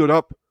she stood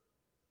up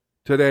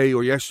today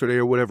or yesterday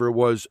or whatever it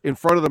was in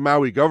front of the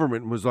Maui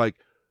government and was like,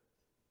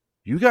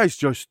 you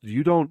guys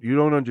you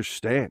don't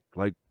understand.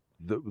 Like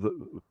the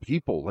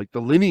people, like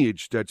the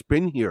lineage that's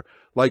been here,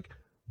 like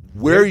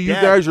where you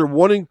guys are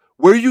wanting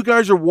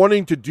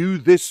to do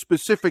this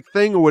specific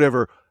thing or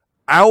whatever,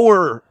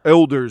 our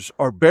elders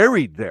are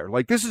buried there.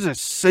 Like this is a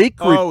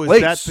sacred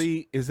place.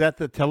 Is that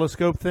the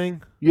telescope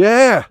thing?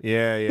 Yeah.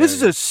 Yeah. This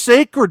is a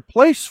sacred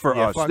place for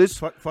us.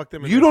 Fuck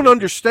them. You don't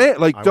understand.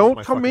 Like, I don't want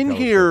my come fucking in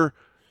telescope. here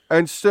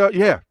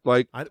and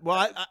like I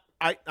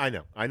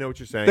know what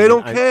you're saying. they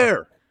don't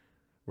care.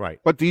 Right.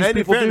 But these and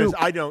people in fairness,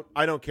 do.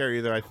 I don't care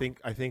either. I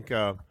think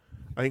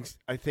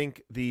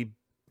the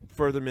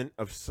furtherment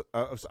of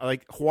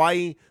like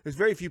Hawaii. There's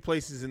very few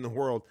places in the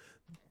world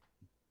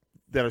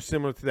that are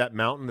similar to that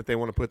mountain that they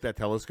want to put that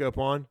telescope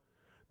on,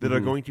 that are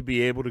going to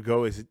be able to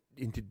go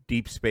into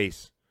deep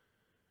space.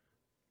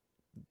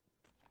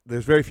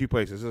 There's very few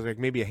places. There's like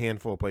maybe a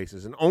handful of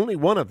places, and only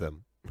one of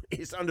them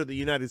is under the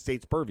United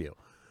States purview.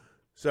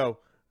 So,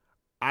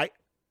 I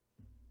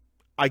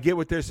get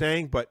what they're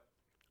saying, but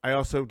I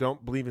also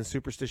don't believe in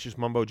superstitious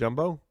mumbo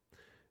jumbo,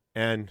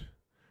 and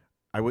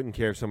I wouldn't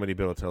care if somebody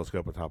built a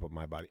telescope on top of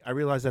my body. I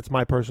realize that's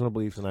my personal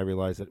beliefs, and I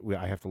realize that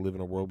I have to live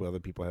in a world where other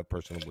people have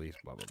personal beliefs,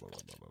 blah, blah, blah, blah,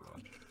 blah, blah,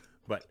 blah.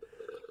 But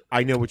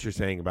I know what you're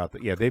saying about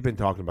that. Yeah, they've been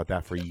talking about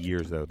that for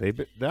years, though. They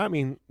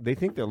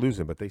think they're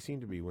losing, but they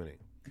seem to be winning.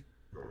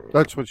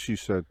 That's what she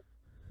said.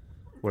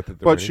 What? That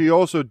they're But winning? she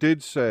also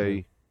did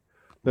say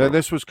that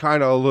this was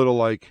kind of a little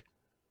like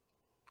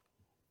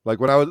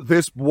when I was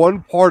this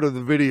one part of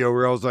the video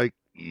where I was like,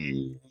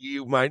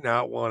 you might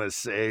not want to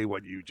say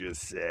what you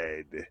just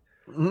said.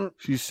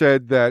 She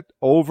said that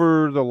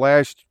over the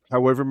last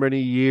however many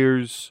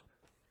years,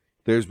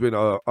 there's been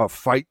a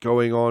fight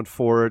going on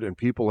for it and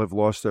people have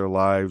lost their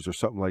lives or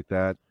something like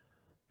that.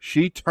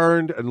 She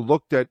turned and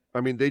looked at,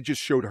 they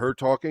just showed her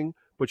talking,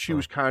 but she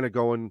was kind of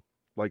going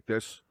like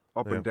this,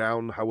 up and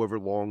down, however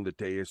long the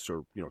dais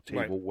or,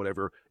 table,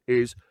 whatever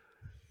is.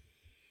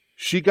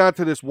 She got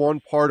to this one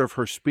part of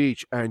her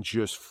speech and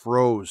just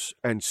froze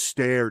and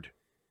stared.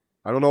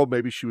 I don't know,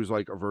 maybe she was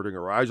like averting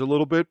her eyes a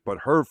little bit, but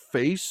her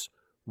face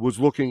was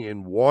looking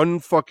in one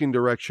fucking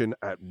direction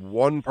at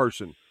one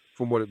person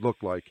from what it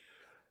looked like.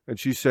 And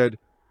she said,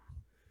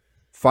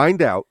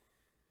 find out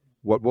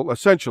what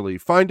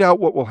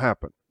will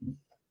happen.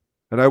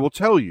 And I will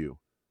tell you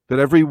that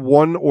every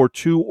 1 or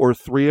 2 or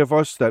 3 of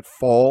us that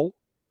fall,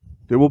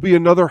 there will be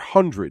another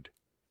 100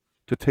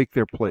 to take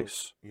their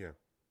place. Yeah.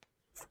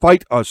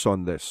 Fight us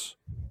on this.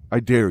 I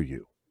dare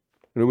you.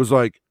 And it was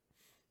like,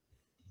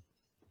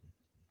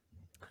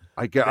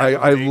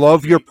 I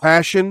love your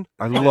passion.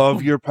 I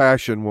love your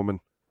passion, woman.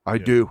 I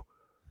do.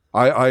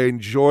 I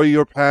enjoy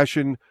your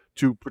passion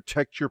to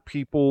protect your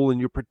people and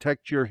you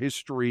protect your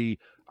history.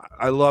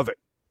 I love it.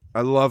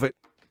 I love it.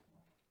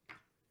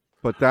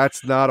 But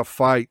that's not a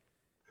fight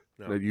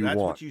that you that's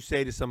want. what you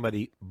say to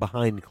somebody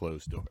behind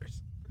closed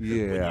doors. Yeah.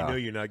 When you know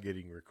you're not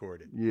getting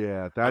recorded.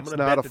 Yeah, I'm that's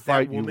gonna not a bet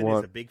fight that you woman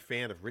want. is a big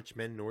fan of rich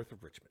men north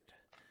of Richmond.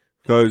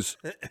 Because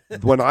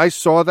when I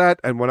saw that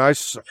and when I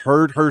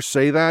heard her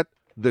say that,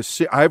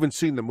 I haven't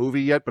seen the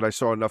movie yet, but I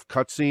saw enough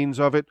cutscenes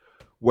of it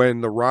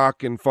when The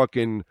Rock and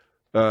fucking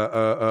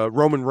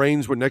Roman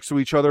Reigns were next to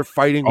each other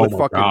fighting with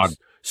fucking God.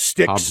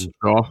 sticks. Hobbs and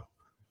Shaw.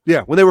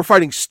 Yeah, when they were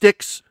fighting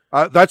sticks,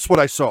 that's what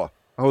I saw.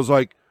 I was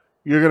like,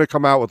 you're going to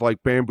come out with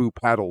like bamboo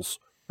paddles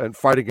and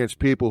fight against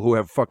people who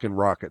have fucking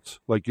rockets.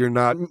 Like, you're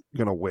not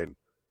going to win.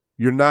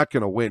 You're not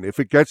going to win. If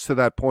it gets to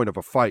that point of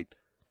a fight,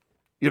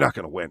 you're not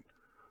going to win.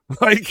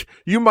 Like,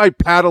 you might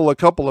paddle a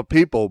couple of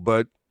people,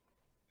 but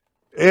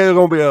there's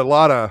going to be a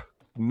lot of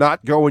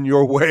not going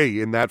your way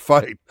in that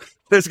fight.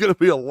 There's going to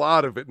be a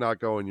lot of it not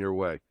going your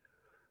way.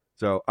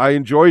 So I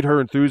enjoyed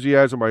her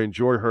enthusiasm. I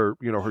enjoy her,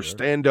 her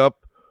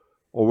stand-up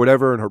or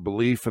whatever and her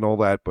belief and all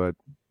that. But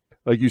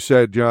like you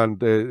said, John,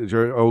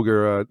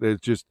 Ogre,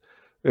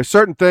 there's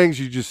certain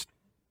things you just,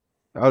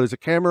 there's a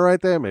camera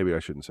right there. Maybe I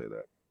shouldn't say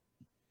that.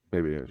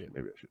 Maybe I shouldn't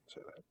say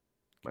that.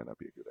 Might not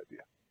be a good idea.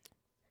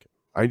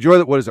 I enjoy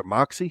that. What is it,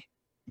 Moxie?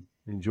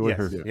 I enjoy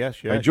her. Yes,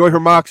 I enjoy her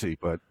Moxie,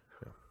 but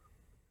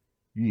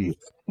yeah.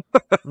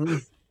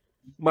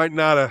 might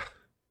not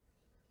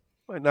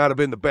have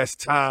been the best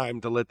time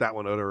to let that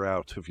one utter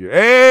out.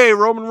 Hey,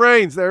 Roman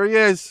Reigns, there he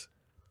is.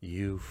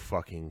 You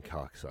fucking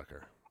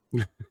cocksucker.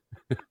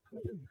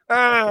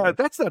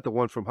 That's not the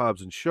one from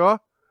Hobbs and Shaw.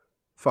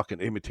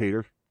 Fucking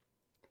imitator.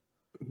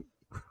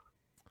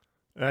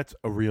 That's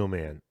a real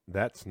man.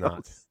 That's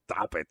not.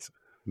 Stop it.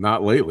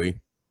 Not lately.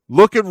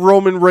 Look at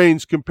Roman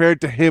Reigns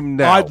compared to him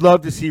now. I'd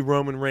love to see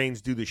Roman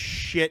Reigns do the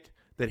shit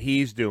that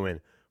he's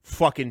doing.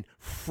 Fucking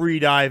free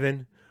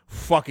diving,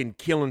 fucking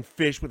killing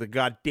fish with a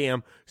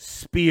goddamn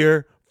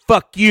spear.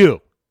 Fuck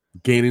you.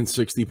 Gaining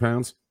 60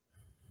 pounds.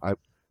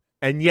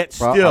 And yet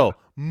still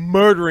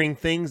murdering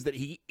things that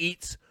he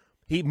eats.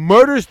 He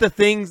murders the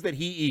things that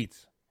he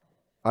eats.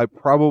 I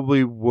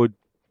probably would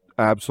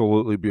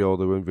absolutely be able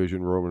to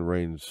envision Roman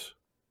Reigns.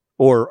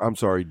 Or, I'm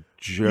sorry,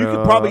 You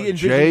could probably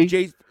envision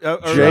Jay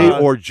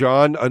or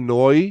John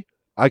Anoa'i.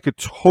 I could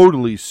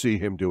totally see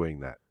him doing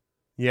that.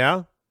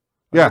 Yeah?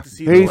 Yeah. I'd like to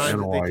see the time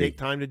that they take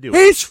time to do it.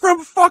 He's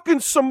from fucking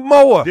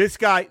Samoa. He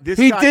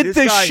did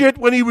this shit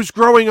when he was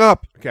growing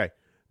up. Okay.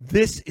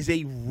 This is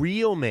a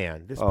real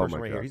man. This person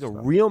right here. He's a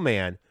stop. real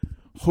man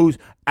who's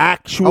How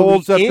actually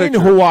old's that in picture?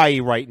 Hawaii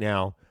right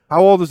now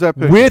How old is that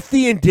picture? with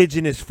the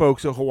indigenous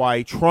folks of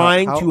Hawaii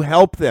trying How- to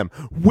help them.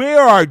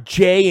 Where are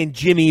Jay and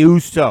Jimmy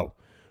Uso?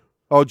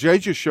 Oh, Jay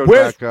just showed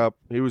Where's- back up.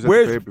 He was at the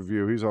where's-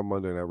 pay-per-view. He's on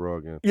Monday Night Raw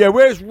again. Yeah,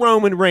 where's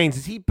Roman Reigns?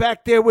 Is he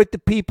back there with the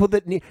people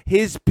that need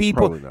his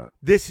people? Probably not.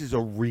 This is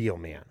a real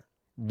man.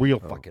 Real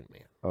fucking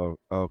man. Oh,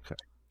 okay.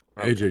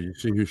 AJ, you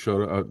see who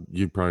showed up?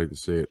 You probably didn't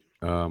see it.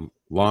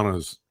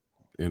 Lana's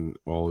in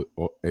all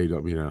AW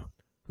now.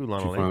 Who She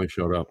Lana Lang? finally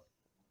showed up.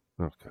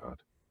 Oh,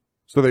 God.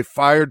 So they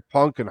fired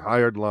Punk and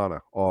hired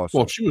Lana. Awesome.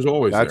 Well, she was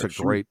always That's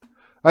there.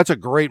 That's a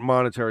great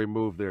monetary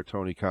move there,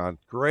 Tony Khan.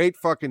 Great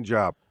fucking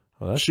job.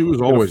 She was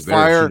always there.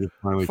 Fire- She just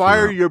finally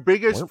Fire came out. your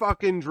biggest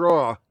fucking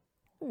draw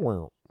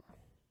Well,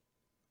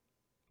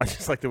 I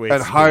just like the way and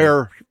it's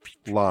hire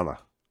Lana.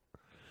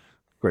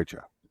 Great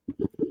job.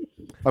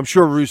 I'm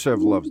sure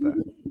Rusev loves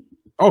that.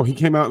 Oh, he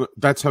came out.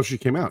 That's how she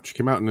came out. She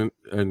came out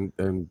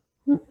and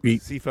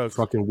beat See, folks,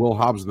 fucking Will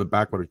Hobbs in the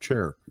back with a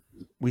chair.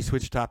 we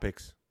switch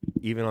topics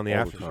even on the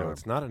All after the show. time.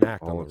 It's not an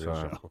act All on the the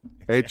real time. show.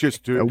 It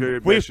just it We,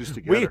 meshes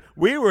together.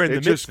 we were in the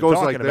It midst just of goes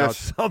talking like about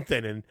this.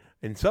 something,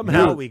 and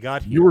somehow we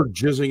got here. You were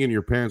jizzing in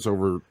your pants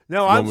over.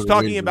 No, I was Roman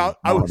talking Reigns about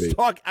and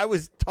I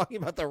was talking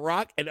about The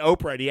Rock and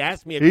Oprah, and he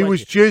asked me a He question.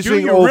 was Do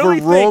jizzing you over really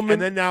think, Roman-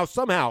 and then now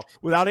somehow,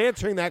 without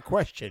answering that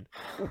question,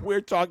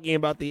 we're talking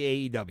about the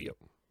AEW.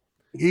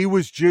 He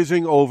was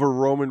jizzing over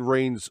Roman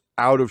Reigns'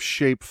 out of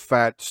shape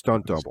fat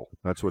stunt double.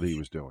 That's what he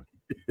was doing.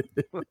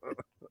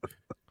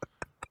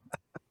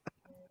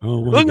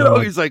 Oh my Look at God. how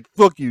he's like,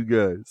 fuck you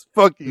guys.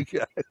 Fuck you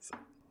guys.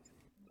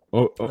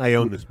 I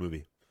own this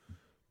movie.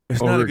 It's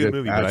Ogre not a good gets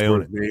movie, but asked I own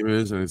what it. his name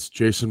is, and it's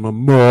Jason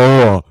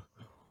Momoa.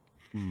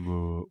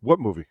 What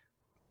movie?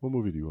 What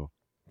movie do you own?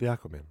 The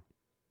Aquaman.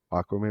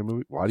 Aquaman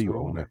movie? Why do you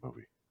own that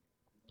movie?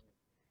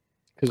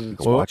 Because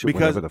Go watch it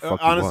because whenever the fuck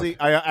honestly,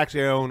 I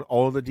actually own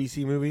all the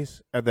DC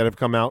movies that have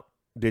come out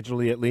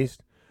digitally, at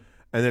least.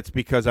 And it's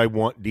because I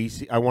want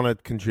DC. I want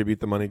to contribute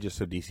the money just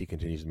so DC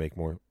continues to make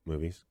more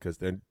movies because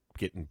they're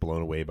getting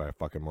blown away by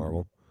fucking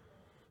Marvel.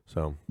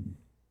 So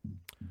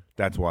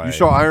that's why. You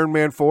saw Iron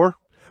Man 4?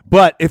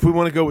 But if we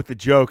want to go with the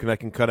joke, and I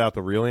can cut out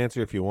the real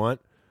answer if you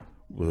want,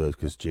 well, that's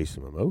because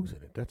Jason Momoa's in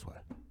it. That's why.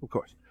 Of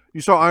course.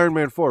 You saw Iron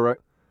Man 4, right?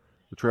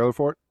 The trailer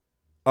for it?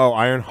 Oh,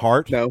 Iron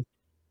Heart?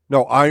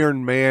 No,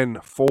 Iron Man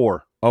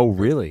 4. Oh,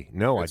 really?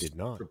 No, I It's- did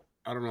not.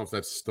 I don't know if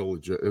that's still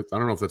legit. I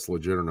don't know if that's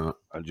legit or not.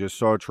 I just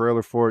saw a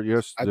trailer for it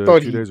I thought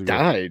 2 he days ago.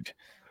 died.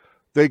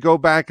 They go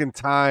back in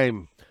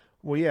time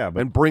Well, yeah, but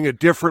and bring a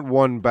different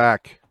one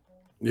back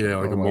Yeah,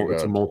 like Oh my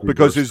it's a God. multi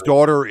because his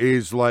daughter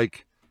is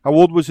like, how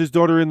old was his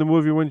daughter in the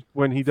movie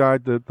when he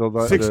died?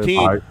 The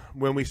 16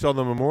 when we saw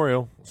the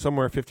memorial,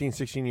 somewhere 15,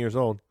 16 years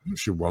old.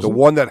 She the wasn't.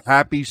 one that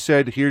Happy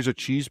said, "Here's a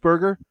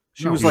cheeseburger."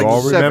 She No, was You like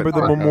all 7. remember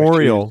the Oh, no,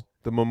 memorial,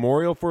 the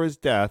memorial for his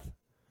death.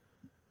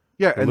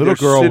 Yeah, The and little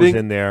they're girl sitting. was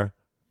in there,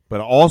 but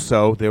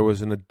also there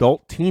was an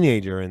adult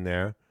teenager in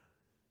there.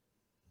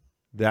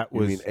 That You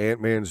was mean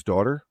Ant-Man's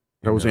daughter?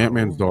 That was No.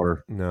 Ant-Man's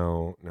daughter.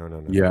 no.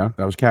 Yeah,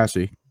 that was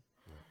Cassie.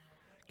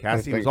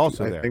 Cassie I was think-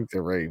 also I there. think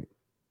they're right.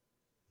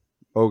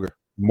 Ogre.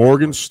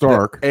 Morgan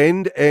Stark. The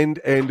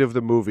end of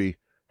the movie.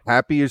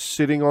 Happy is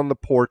sitting on the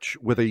porch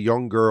with a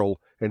young girl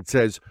and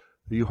says,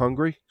 "Are you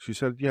hungry?" She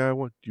said, "Yeah, I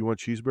want. Do you want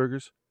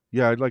cheeseburgers?"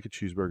 "Yeah, I'd like a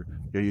cheeseburger."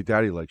 "Yeah, your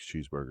daddy likes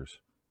cheeseburgers."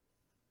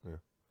 Yeah.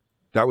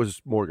 That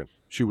was Morgan.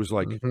 She was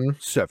like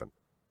Mhm. 7.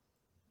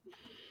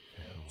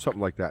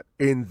 Something like that.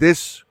 In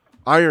this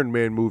Iron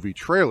Man movie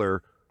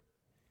trailer,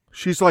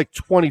 she's like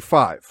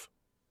 25.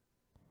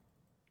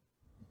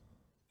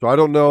 So I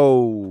don't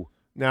know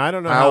Now I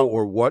don't know how how.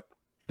 or what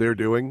they're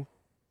doing.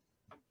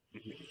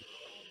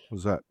 What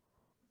was that?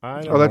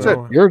 I Oh, that's it.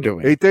 know- You're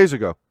doing 8 days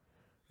ago.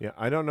 Yeah,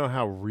 I don't know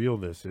how real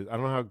this is. I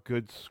don't know how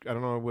good. I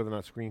don't know whether or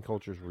not screen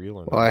culture is real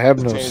or not. Well, I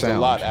have no Changed sound. a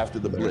lot after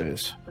the There it blip.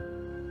 is.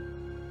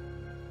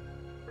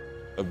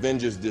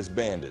 Avengers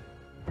disbanded.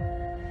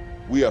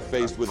 We are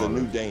faced with a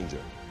new danger.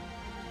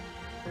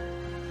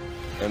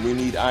 And we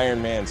need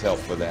Iron Man's help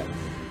for that.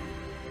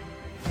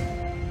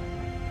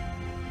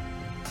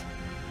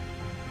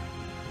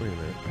 Wait a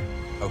minute.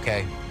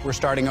 Okay, we're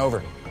starting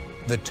over.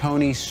 The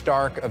Tony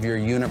Stark of your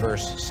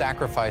universe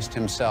sacrificed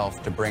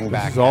himself to bring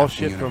back This is all half the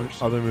shit from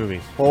universe. other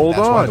movies. Hold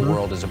That's why the on.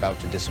 world is about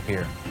to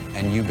disappear.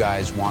 And you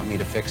guys want me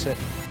to fix it?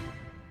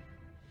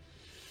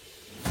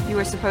 You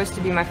were supposed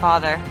to be my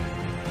father.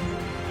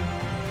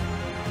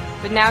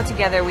 But now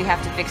together we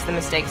have to fix the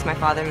mistakes my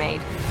father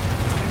made.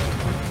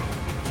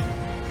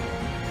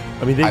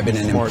 I mean, I've been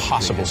in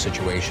impossible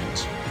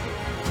situations.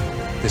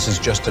 This is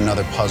just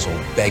another puzzle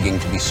begging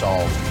to be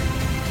solved.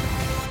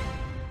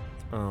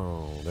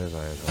 Oh, there's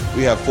Iron Heart.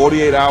 We have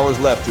 48 hours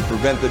left to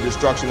prevent the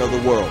destruction of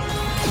the world.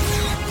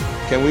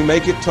 Can we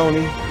make it,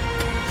 Tony?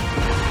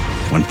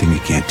 One thing you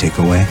can't take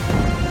away.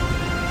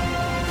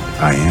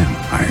 I am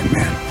Iron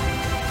Man.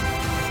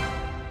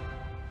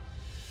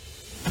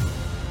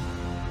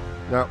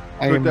 Now,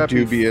 I could am that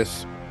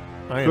dubious.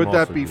 I am Could that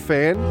also be dubious.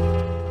 fan?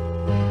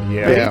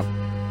 Yeah.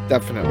 Yeah,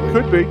 definitely.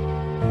 Could be.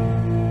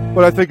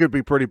 But I think it'd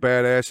be pretty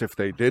badass if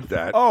they did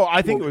that. Oh,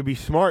 I think it would be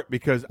smart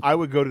because I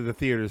would go to the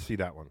theater to see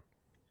that one.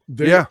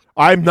 Yeah.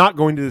 I'm not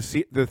going to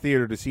the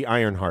theater to see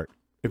Ironheart.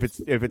 If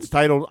it's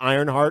titled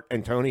Ironheart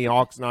and Tony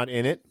Hawk's not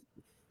in it,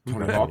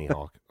 Tony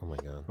Hawk. Oh my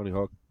god. Tony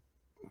Hawk.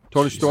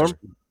 Tony Storm?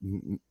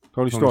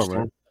 Tony Storm,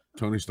 right?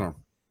 Tony Storm.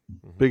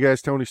 Big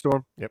ass Tony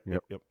Storm? Yep.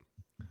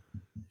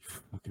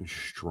 Fucking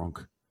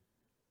strunk.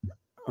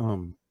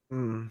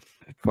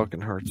 It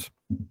fucking hurts.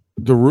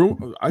 The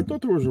room. I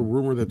thought there was a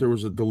rumor that there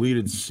was a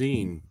deleted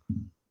scene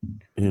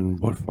in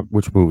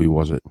which movie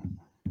was it?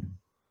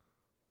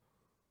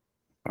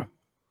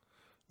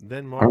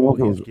 Then I don't know if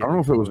it Marvel was. is I don't know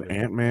if it was getting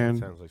Ant-Man.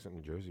 Sounds like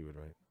something Josie would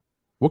write.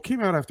 What came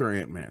out after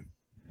Ant-Man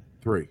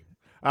 3?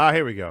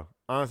 Here we go.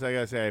 Honestly, I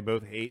gotta say, I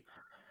both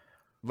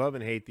love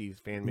and hate these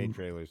fan-made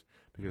trailers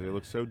because they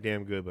look so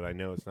damn good, but I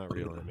know it's not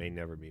real and it may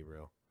never be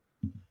real.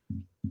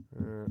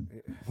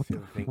 What See, the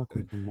the thing- fuck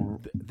was the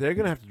Marvel? they're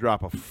gonna have to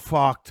drop a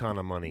fuck ton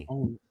of money.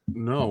 Oh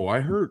no! I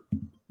heard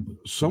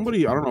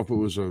somebody. I don't know if it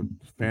was a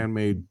fan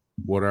made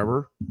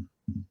whatever.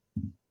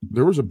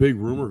 There was a big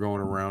rumor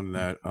going around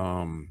that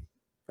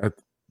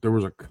there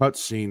was a cut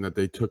scene that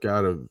they took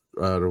out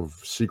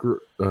of Secret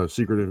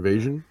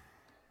Invasion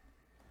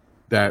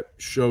that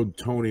showed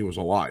Tony was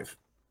alive.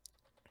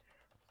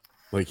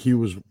 Like it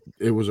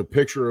was a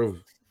picture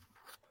of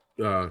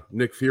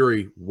Nick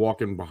Fury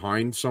walking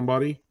behind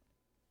somebody,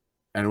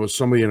 and it was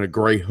somebody in a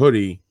gray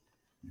hoodie,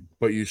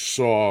 but you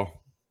saw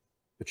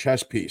the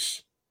chest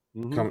piece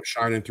come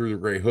shining through the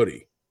gray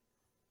hoodie.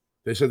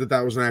 They said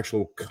that was an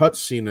actual cut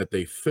scene that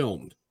they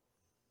filmed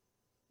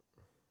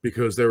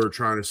because they were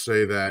trying to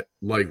say that,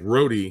 like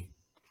Rhodey,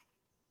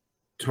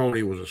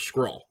 Tony was a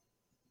Skrull.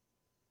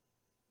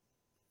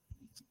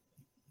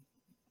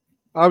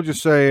 I'm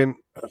just saying,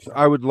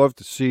 I would love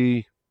to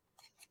see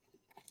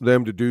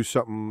them to do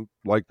something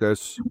like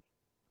this.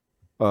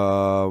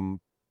 Well,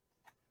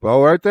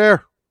 right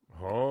there,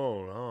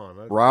 Hold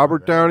on.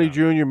 Robert Downey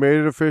Jr. made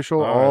it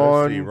official All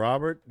right, let's see. on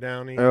Robert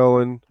Downey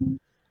Ellen.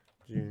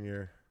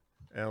 Jr.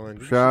 Ellen.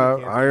 did you see So,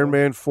 the Iron cancel?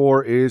 Man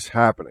 4 is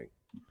happening.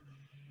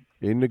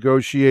 In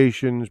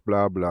negotiations,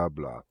 blah, blah,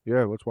 blah.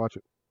 Yeah, let's watch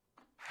it.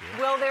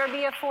 Will there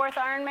be a fourth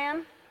Iron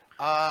Man?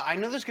 I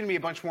know there's going to be a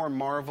bunch more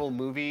Marvel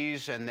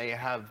movies, and they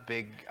have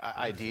big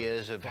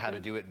ideas of how to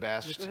do it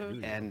best.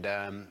 And,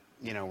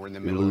 we're in the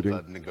middle Eluding.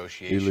 of a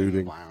negotiation.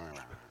 Eluding.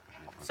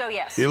 So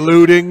yes.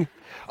 Eluding.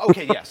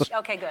 Okay, yes.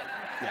 Okay, good.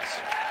 Yes.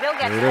 They'll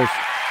get There to it is.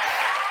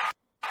 that.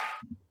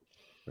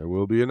 There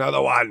will be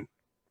another one.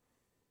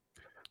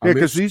 I Yeah,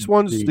 because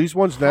missed these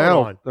ones Hold now.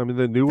 on. I mean,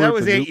 the newer. That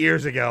was the 8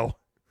 years ago.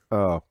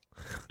 Oh,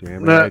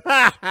 damn it!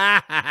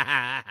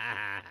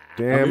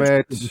 Damn I'm it!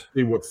 interested to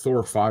see what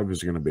Thor 5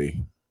 is going to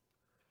be.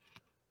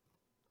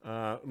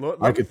 Love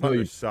I and could tell Thunder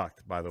you-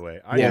 sucked, by the way.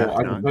 Yeah,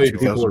 I can tell you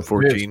people are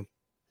 2014. pissed.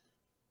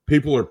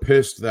 People are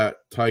pissed that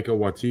Taika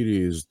Waititi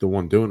is the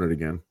one doing it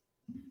again.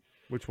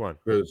 Which one?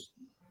 Because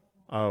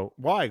Oh,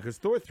 why? Because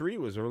Thor 3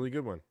 was a really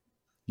good one.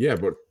 yeah,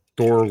 but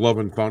Thor: Love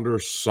and Thunder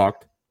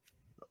sucked.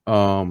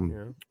 Yeah.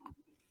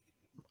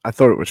 I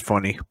thought it was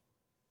funny.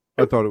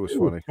 I thought it was It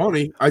was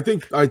funny.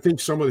 funny. I think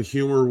some of the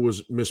humor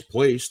was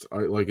misplaced.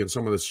 Like in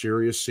some of the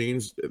serious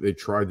scenes, they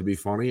tried to be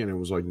funny, and it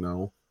was like,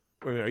 no.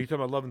 Wait a minute, are you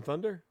talking about Love and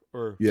Thunder?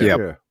 Or Yeah. Yep.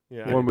 Yeah.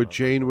 yeah, The one with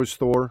Jane was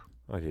Thor,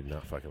 I did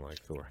not fucking like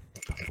Thor.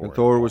 and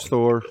Thor was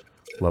Thor,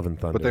 Love and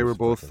Thunder. but they were was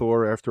both fucking-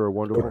 Thor after a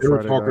wonderful But they were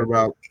Friday talking night.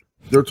 about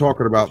they're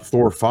talking about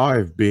Thor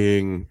 5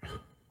 being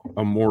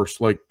a more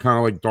like kind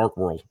of like Dark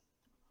World,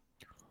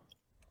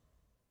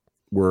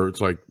 where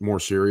it's like more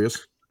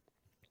serious,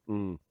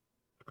 Mm.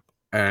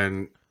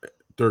 and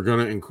they're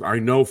gonna. I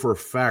know for a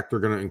fact they're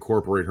gonna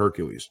incorporate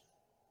Hercules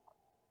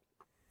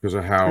because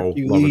of how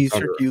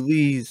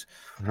Hercules.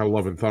 how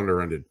Love and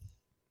Thunder ended.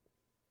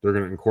 They're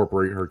gonna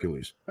incorporate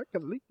Hercules.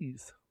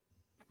 Hercules.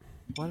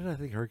 Why did I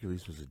think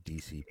Hercules was a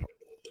DC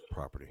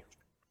property?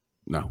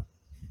 No,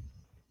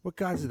 What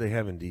gods do they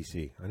have in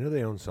DC? I know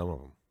they own some of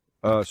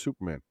them.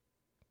 Superman.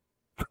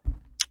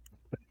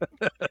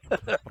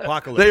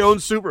 Apocalypse. They own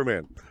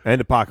Superman.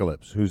 And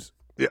Apocalypse, who's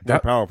more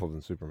that- powerful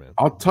than Superman.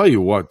 I'll tell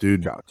you what,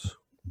 dude. Gods.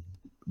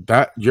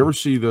 That you ever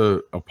see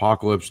the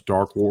Apocalypse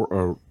Dark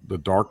War the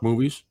Dark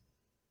movies?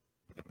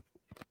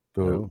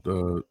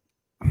 The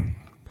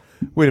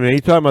Wait a minute,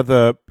 you talking about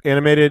the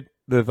animated?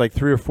 There's like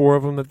 3 or 4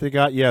 of them that they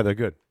got. Yeah, they're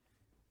good.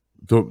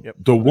 the Yep.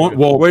 one.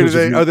 Well, Wait, 'cause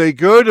if you- are they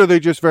good or are they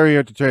just very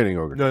entertaining,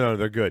 Ogre? No,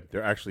 they're good.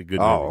 They're actually good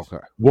Oh, movies.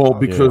 okay. well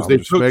because I'm they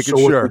just took making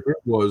so sure. what they did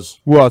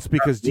was Well, it's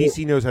because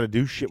DC knows how to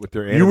do shit with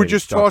their animated You were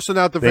just stuff. tossing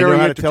out the They know very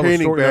how to tell a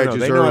entertaining story. No, badges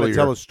they know how to earlier.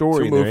 tell a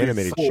story in their movies.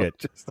 animated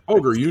shit.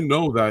 Ogre. You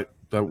know that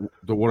the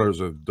what is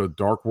it? The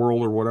Dark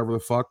World or whatever the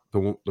fuck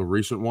the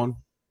recent one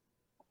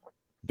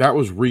that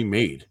was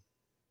remade.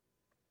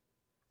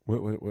 What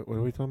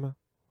are we talking about?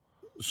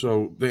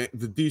 So the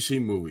DC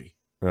movie,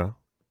 Yeah,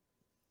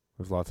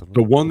 there's lots of them.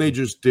 the one they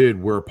just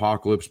did where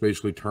Apocalypse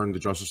basically turned the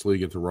Justice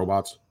League into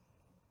robots.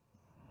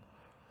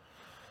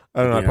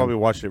 I don't know. I Yeah. probably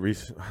watched it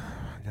recently.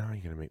 Now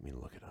you're gonna make me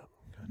look it up.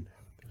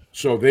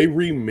 So they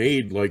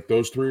remade like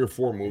those 3 or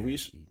 4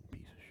 movies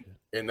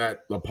in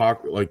that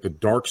like the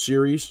Dark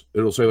series.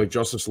 It'll say like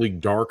Justice League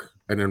Dark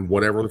and then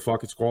whatever the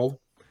fuck it's called.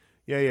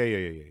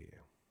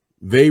 Yeah.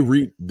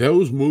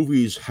 Those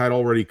movies had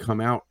already come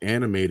out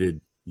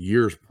animated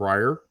years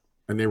prior,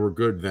 and they were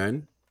good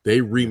then. They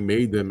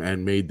remade them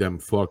and made them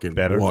fucking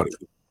Better.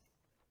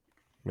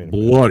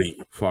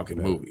 bloody fucking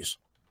Better. movies.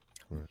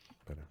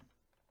 Better.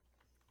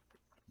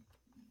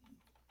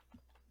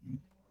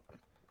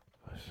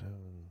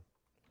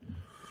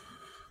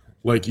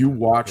 Like you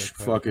watched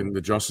fucking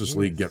the Justice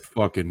League get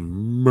fucking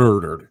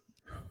murdered.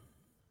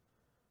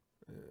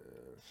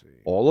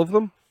 All of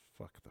them?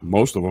 Fuck the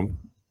Most of them.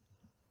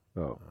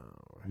 Oh.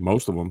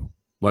 Most of them.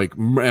 Like,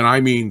 and I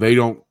mean, they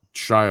don't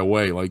shy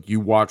away. Like you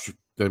watch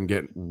them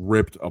get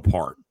ripped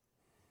apart.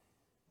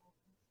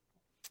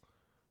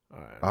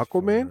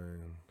 Aquaman?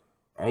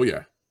 Oh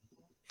yeah.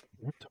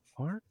 What the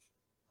fuck?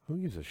 Who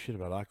gives a shit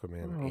about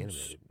Aquaman Oh,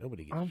 animated?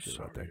 Nobody gives I'm a shit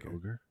about sorry, that guy.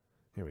 Ogre.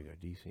 Here we go.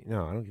 DC.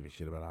 No, I don't give a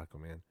shit about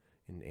Aquaman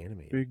in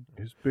animated.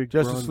 His big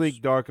Justice bronze,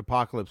 League Dark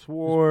Apocalypse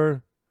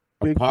War.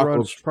 big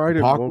bronze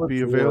trident won't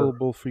be Apocalypse War,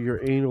 available for your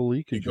anal You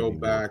leakage. go anymore.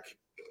 back.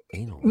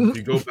 Anal. If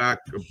you go back,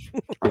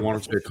 I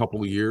want to say a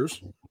couple of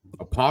years.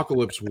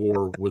 Apocalypse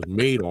War was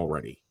made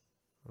already.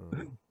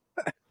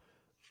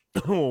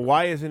 Well,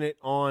 why isn't it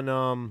on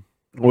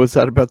What was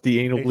that about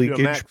the anal HBO leakage?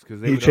 Max? Because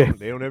they, PJ?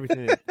 they own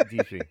everything at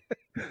DC.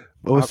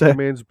 What was that?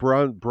 Aquaman's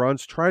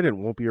bronze trident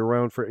won't be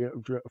around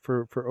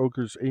for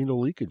Ogre's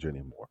anal leakage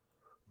anymore.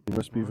 You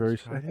must be very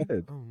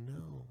sad. Oh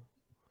no.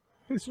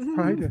 His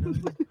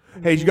trident.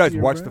 Hey, did you guys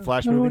watch the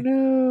Flash No, movie?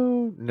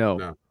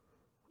 no.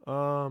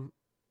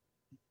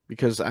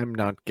 Because I'm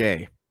not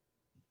gay.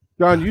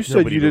 John, you said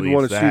Nobody you didn't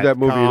want to believes see that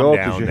movie at Calm all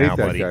down because you now, hate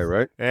that buddy. guy,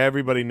 right?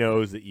 Everybody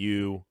knows that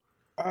you.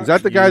 Is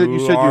that the guy that you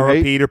said you are a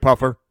hate? Peter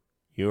Puffer.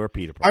 You are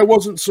Peter Puffer. I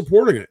wasn't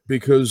supporting it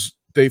because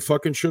they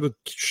fucking should have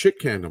shit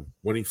canned him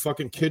when he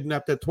fucking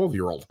kidnapped that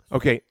 12-year-old.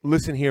 Okay,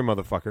 listen here,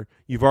 motherfucker.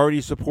 You've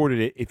already supported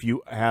it if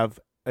you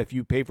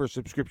pay for a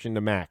subscription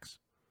to Max.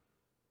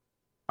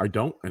 I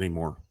don't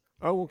anymore.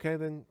 Oh, okay,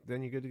 then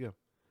you're good to go.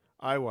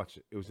 I watched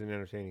it. It was an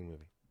entertaining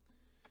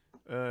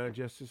movie.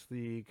 Justice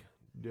League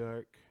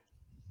Dark.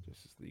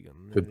 Justice League The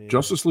Unlimited.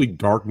 Justice League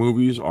Dark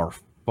movies are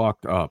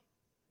fucked up.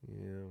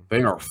 Yeah.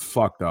 They are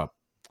fucked up.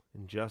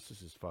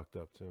 Injustice is fucked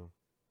up too.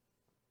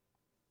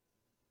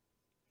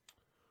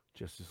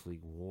 Justice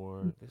League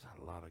War. There's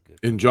a lot of good.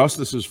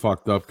 Injustice is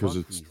fucked up because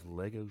Fuck it's these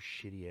Lego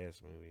shitty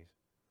ass movies.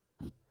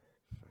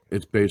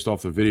 based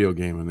off the video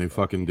game, and they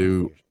fucking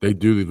do the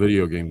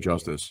video game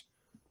justice.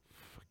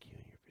 Fuck you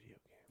and your video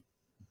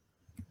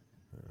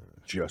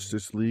game.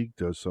 Justice League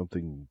does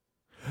something.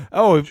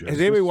 Oh, has Justice?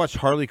 anybody watched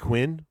Harley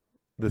Quinn,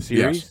 the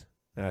series? Yes.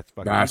 That's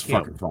That's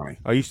fucking funny.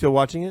 Are you still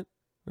watching it?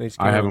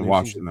 I haven't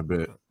watched it in a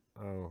bit.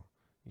 Oh,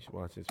 you should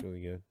watch it. It's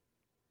really good.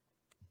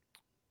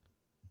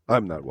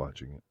 I'm not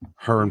watching it.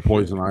 Her and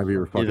Poison Ivy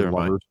are fucking Neither am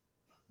I. lovers.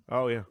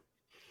 Oh yeah.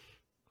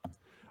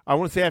 I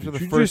want to say after the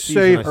Did you first just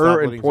say season, I stopped her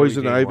and letting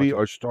Poison Zoe Jane Ivy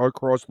watch are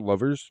star-crossed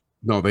lovers?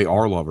 No, they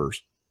are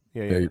lovers. it.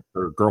 Yeah, yeah.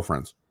 They're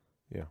girlfriends.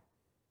 Yeah.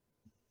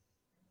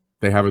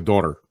 They have a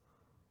daughter.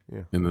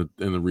 Yeah. In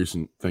the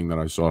recent thing that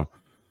I saw.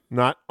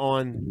 Not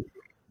on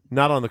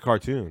the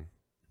cartoon.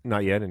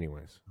 Not yet,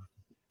 anyways.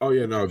 Oh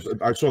yeah, no,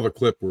 I saw the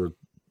clip where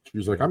she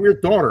was like, "I'm your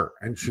daughter,"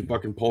 and she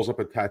fucking pulls up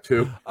a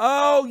tattoo.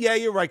 Oh yeah,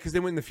 you're right. Because they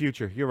went in the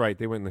future. You're right.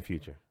 They went in the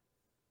future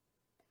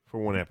for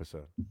one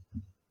episode.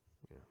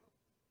 Yeah.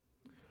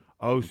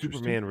 Oh,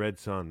 Superman Red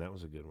Sun. That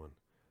was a good one.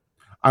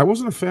 I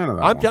wasn't a fan of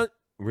that. I'm one. done.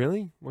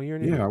 Really? Well, you're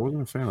an Yeah, idiot. I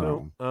wasn't a fan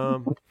of that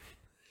one.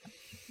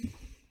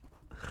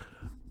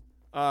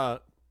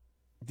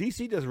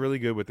 DC does really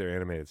good with their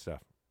animated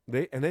stuff.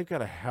 They've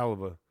got a hell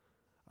of a.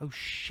 Oh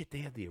shit! They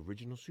have the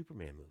original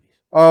Superman movies.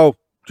 Oh,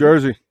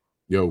 Jersey.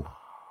 Yo,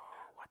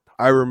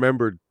 I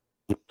remembered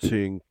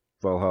seeing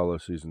Valhalla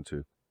season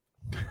 2.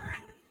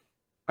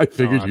 I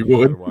figured Oh, you I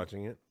started would.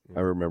 watching it. I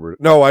remembered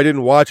it. No, I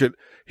didn't watch it.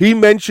 He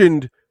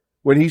mentioned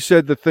when he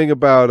said the thing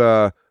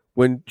about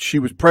when she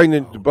was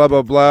pregnant, blah,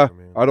 blah, blah.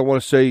 I don't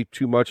want to say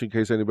too much in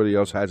case anybody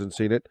else hasn't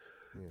seen it.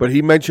 But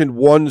he mentioned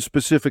one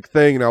specific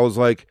thing, and I was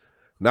like,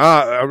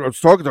 nah, I was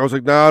talking to him. I was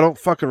like, nah, I don't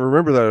fucking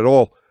remember that at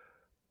all.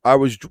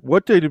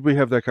 What day did we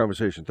have that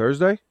conversation?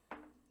 Thursday?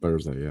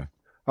 Thursday, yeah.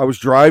 I was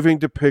driving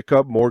to pick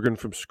up Morgan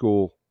from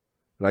school,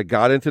 and I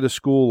got into the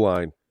school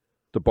line,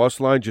 the bus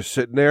line, just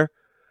sitting there.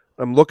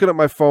 I'm looking at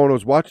my phone. I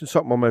was watching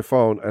something on my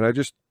phone,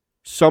 and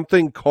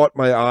something caught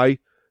my eye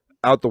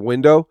out the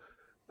window.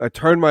 I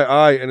turned my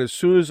eye, and as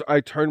soon as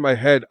I turned my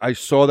head, I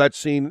saw that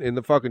scene in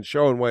the fucking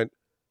show and went,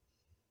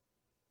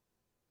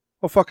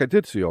 oh, fuck, I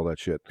did see all that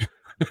shit.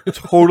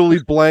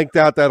 Totally blanked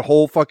out that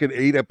whole fucking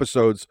 8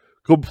 episodes.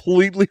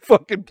 Completely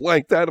fucking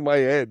blanked out of my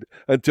head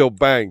until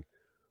bang.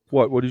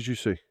 What did you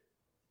see?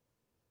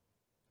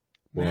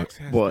 Max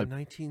has What? the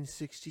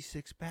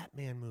 1966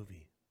 Batman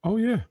movie. Oh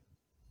yeah.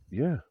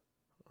 Yeah.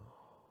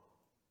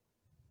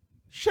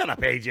 Shut up,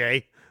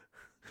 AJ.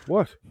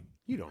 What?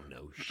 You don't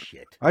know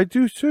shit. I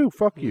do too.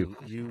 Fuck you.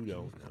 You don't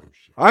know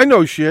shit. I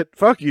know shit.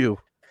 Fuck you.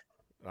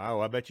 Oh,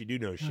 I bet you do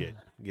know shit.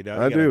 Get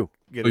out. I do.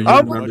 Get So you out.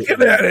 I'm remember-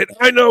 looking at it.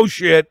 I know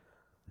shit.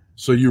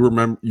 So you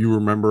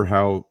remember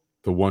how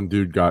the one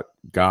dude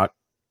got?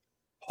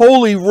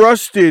 Holy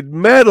rusted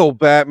metal,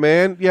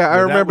 Batman. Yeah, I No,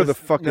 that remember was- the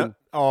fucking. no-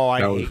 oh,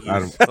 I That hate was you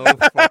Adam.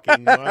 so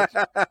fucking much.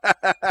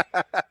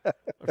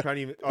 I'm trying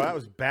to even. Oh, that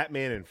was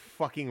Batman and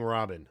fucking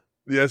Robin.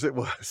 Yes, it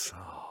was.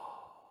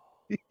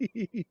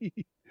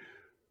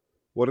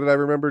 What did I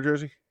remember,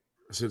 Jersey?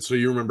 I said, so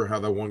you remember how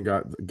that one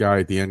guy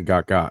at the end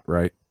got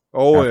right?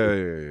 Oh,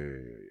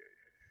 After-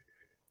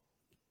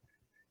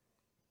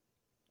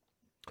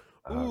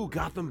 yeah. Ooh,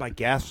 Gotham by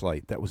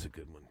Gaslight. That was a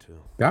good one too.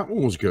 That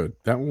one was good.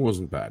 That one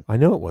wasn't bad. I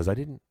know it was. I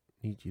didn't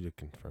need you to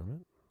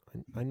confirm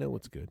it. I know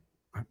it's good.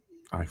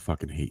 I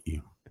fucking hate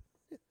you.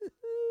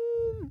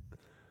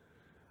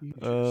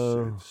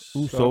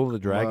 Soul of the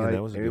Dragon.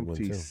 That was a good one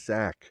empty too.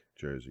 sack,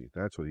 Jersey.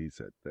 That's what he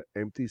said. The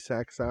empty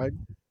sack side.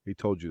 He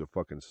told you to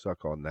fucking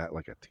suck on that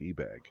like a tea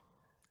bag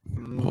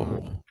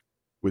Oh.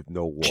 with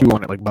no water. Chew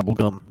on it like bubble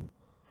gum.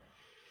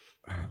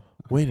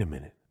 Wait a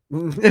minute.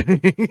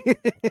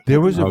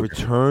 There was a Okay.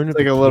 return of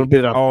Like the a little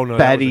bit of Oh no,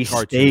 fatty that was a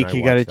cartoon. steak. I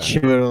You got to watched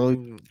that.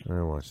 chew it.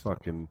 I watched that.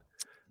 Fucking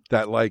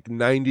that like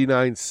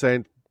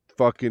 99-cent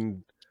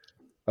fucking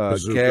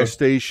Bazooka. gas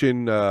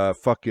station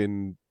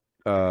fucking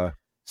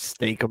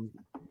Steak them.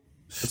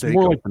 steak.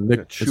 more like the Nick-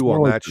 it's chew more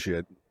on like that the-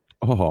 shit.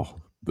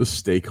 Oh, the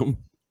steakum.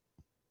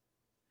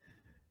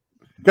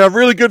 Got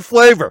really good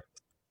flavor.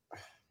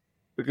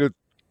 Good.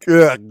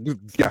 Yeah.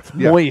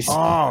 Moist.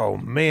 Oh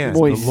man,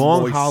 Moist. the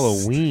Long Moist.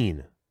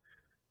 Halloween.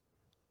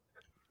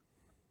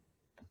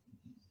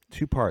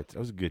 2 parts.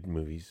 Those are good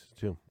movies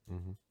too.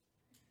 Mm-hmm.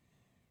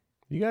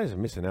 You guys are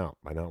missing out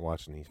by not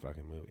watching these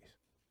fucking movies.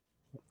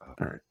 All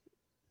right.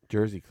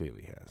 Jersey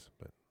clearly has,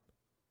 but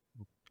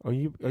are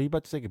you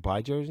about to say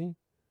goodbye, Jersey?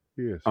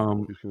 Yes.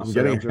 I'm He's gonna I'm say,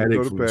 getting "I'm a gonna headache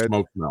go to from the bed."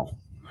 smoke smell.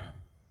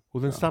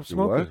 Well, then stop Do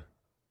what? smoking.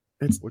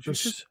 It's What'd you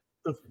just?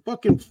 the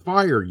fucking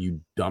fire, you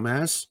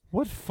dumbass.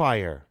 What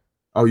fire?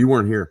 Oh, you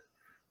weren't here.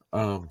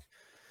 No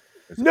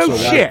So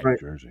last shit. night-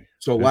 Jersey.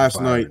 So There's last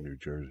fire night, in New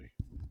Jersey.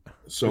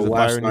 so There's a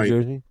last fire in New night,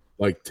 Jersey?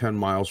 like 10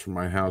 miles from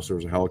my house, there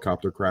was a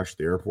helicopter crash at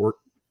the airport,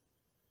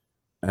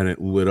 and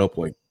it lit up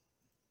like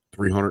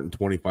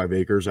 325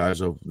 acres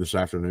as of this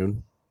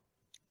afternoon,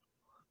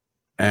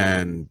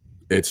 and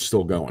it's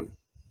still going.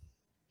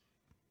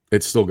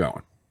 It's still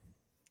going.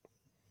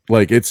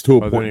 Like, it's to a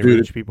Are there point, any dude.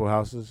 rich people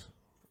houses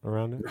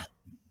around it?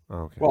 Oh,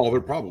 okay. Well, there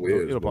probably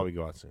is. It'll but- probably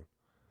go out soon.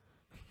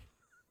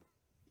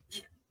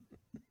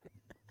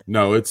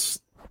 No, it's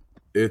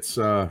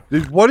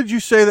What did you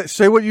say?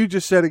 Say what you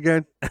just said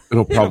again.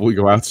 it'll probably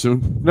go out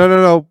soon.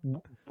 No.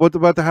 What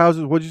about the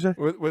houses? What'd you say?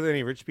 Were there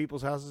any rich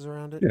people's houses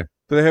around it? Yeah.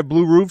 Do they have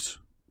blue roofs?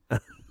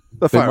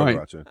 The fire might. will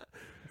go out soon.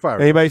 Fire.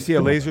 Anybody see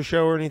a laser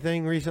show or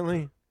anything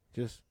recently?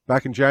 Just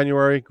Back in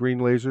January, green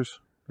lasers.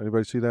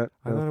 Anybody see that?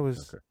 I No? thought it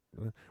was.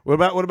 Okay. What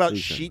about Recent.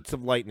 sheets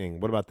of lightning?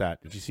 What about that?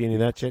 Did you see any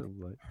of that shit?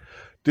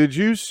 Did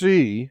you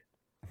see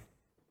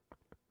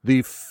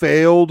the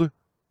failed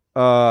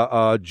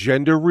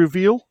gender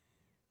reveal?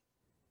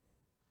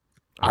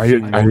 I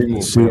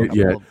didn't see it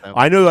yet.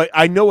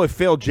 I know a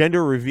failed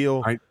gender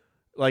reveal.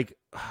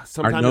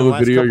 Sometime in know the the last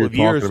video couple you're of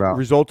years talking about.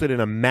 resulted in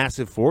a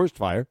massive forest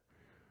fire.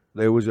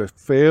 There was a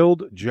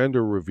failed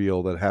gender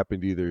reveal that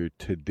happened either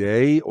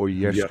today or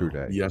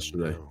yesterday.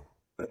 Yesterday.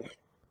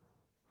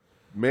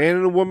 Man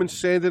and a woman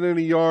standing in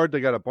a yard.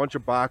 They got a bunch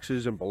of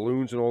boxes and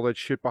balloons and all that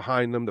shit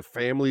behind them. The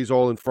family's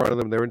all in front of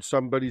them. They're in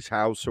somebody's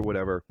house or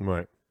whatever.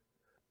 Right.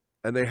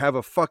 And they have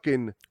a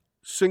fucking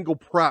single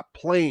prop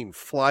plane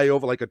fly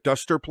over, like a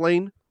duster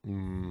plane,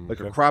 like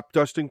a crop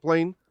dusting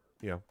plane.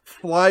 Yeah.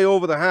 Fly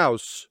over the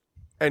house,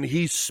 and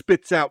he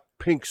spits out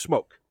pink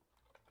smoke,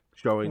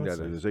 showing That's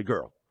that it nice. is a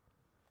girl.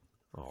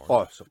 Oh,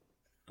 Awesome.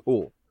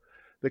 Cool.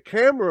 The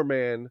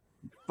cameraman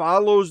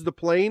follows the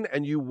plane,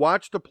 and you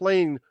watch the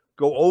plane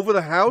go over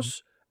the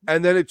house,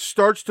 and then it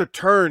starts to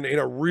turn in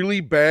a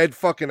really bad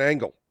fucking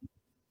angle.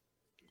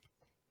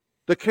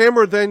 The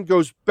camera then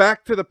goes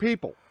back to the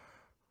people,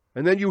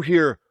 and then you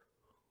hear,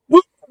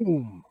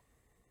 boom.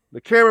 The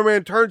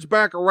cameraman turns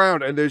back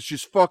around, and there's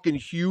just fucking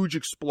huge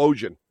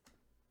explosion.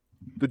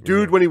 The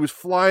dude, when he was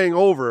flying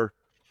over,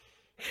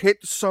 hit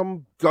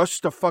some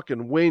gust of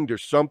fucking wind or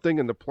something,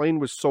 and the plane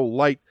was so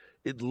light,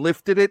 it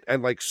lifted it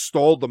and like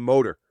stalled the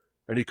motor,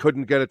 and he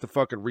couldn't get it to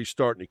fucking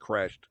restart, and he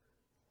crashed.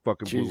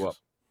 Fucking blew Jesus. up.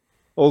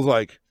 I was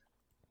like,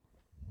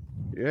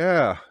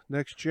 yeah,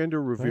 next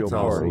gender reveal That's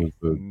awesome.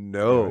 party.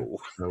 No.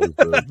 That was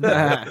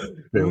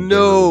the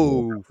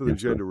No for the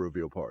gender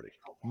reveal party.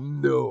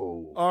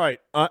 No. All right.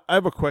 I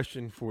have a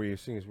question for you,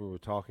 seeing as we were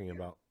talking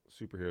about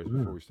superheroes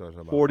before we started.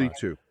 About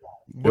 42.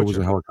 It was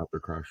a helicopter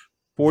crash.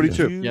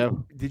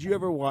 42. Did you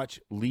ever watch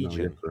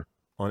Legion sir.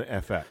 on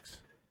FX?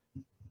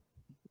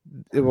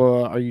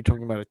 Well, are you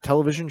talking about a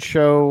television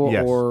show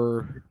Yes.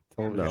 or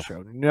television No.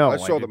 show? No, I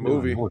saw the did not.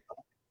 movie.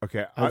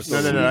 Okay. I've no.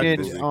 seen This it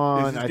is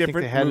on. I think they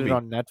different had movie. it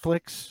on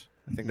Netflix.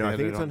 No, they I had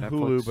think it it's on Netflix.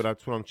 Hulu, but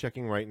that's what I'm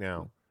checking right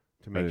now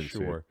to make didn't see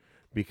it. sure,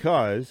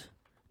 because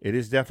it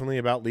is definitely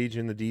about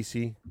Legion, the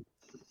DC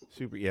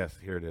super. Yes,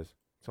 here it is.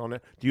 It's on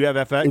it. Do you have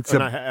FX? It's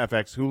Not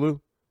FX,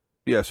 Hulu.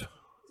 Yes.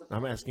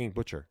 I'm asking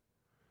Butcher.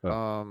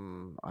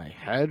 I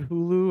had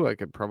Hulu. I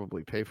could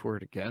probably pay for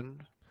it again.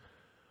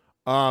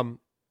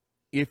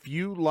 If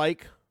you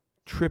like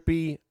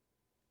trippy,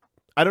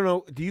 I don't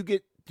know. Do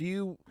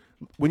you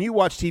when you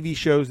watch TV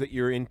shows that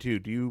you're into?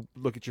 Do you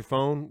look at your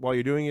phone while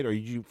you're doing it, or do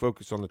you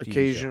focus on the TV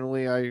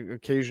show?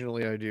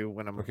 Occasionally I do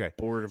when I'm Okay.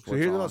 bored of So what's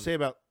here's on. what I'll say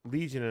about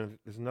Legion, and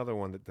there's another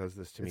one that does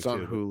this to It's me on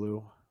too.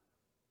 Hulu.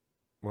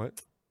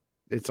 What?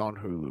 It's on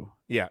Hulu.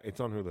 Yeah, it's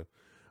on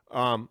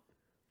Hulu.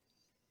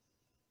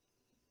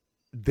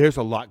 There's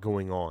a lot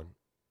going on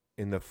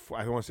in the.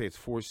 I don't want to say it's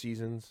 4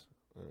 seasons.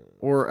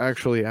 Or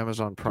actually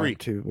Amazon Prime 3.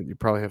 too, but you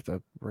probably have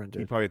to rent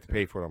You it. probably have to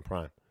pay for it on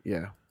Prime,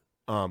 Yeah.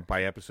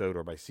 by episode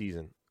or by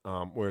season.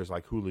 Whereas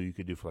like Hulu, you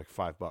could do for like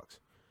 $5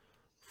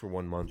 for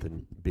 1 month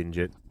and binge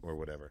it or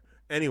whatever.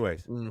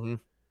 Anyways, Mm-hmm.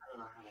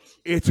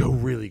 it's a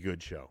really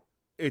good show.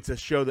 It's a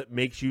show that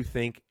makes you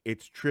think.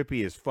 It's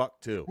trippy as fuck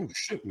too. Oh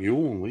shit,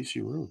 Mule and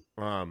Lacey Room.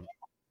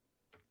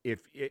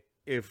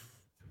 If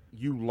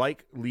you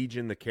like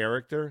Legion the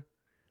character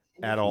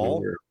at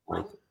all,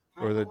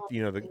 or the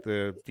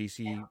the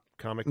DC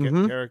comic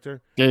Mhm.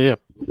 character, Yeah.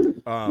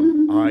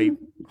 I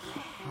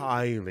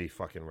highly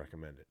fucking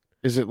recommend it.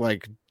 Is it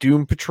like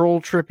Doom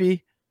Patrol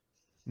trippy?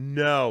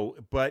 No,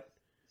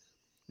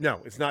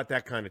 it's not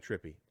that kind of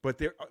trippy. But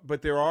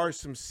there are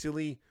some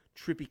silly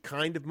trippy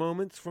kind of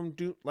moments from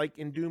Doom, like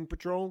in Doom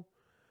Patrol,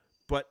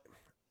 but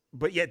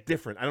yet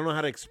different. I don't know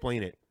how to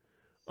explain it.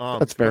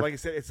 That's fair. But like I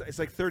said, it's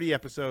like 30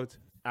 episodes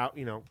out,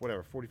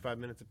 45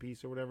 minutes a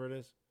piece or whatever it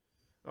is.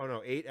 Oh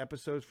no, 8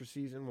 episodes for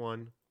season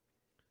 1.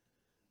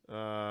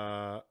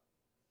 19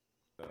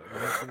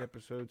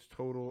 episodes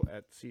total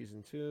at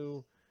season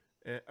 2.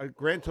 A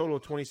grand total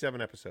of 27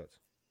 episodes.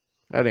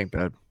 That ain't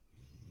bad.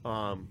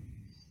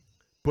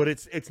 But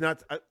it's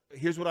not.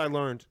 Here's what I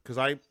learned, because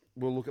I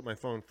will look at my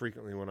phone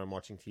frequently when I'm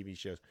watching TV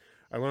shows.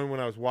 I learned when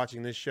I was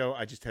watching this show,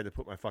 I just had to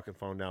put my fucking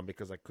phone down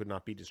because I could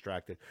not be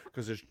distracted,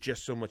 because there's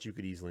just so much you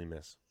could easily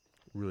miss.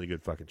 Really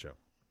good fucking show.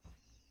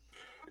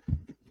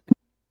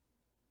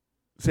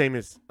 Same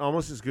as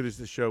almost as good as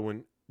the show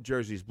when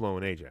Jersey's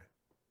blowing AJ.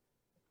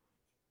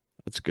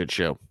 It's a good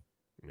show.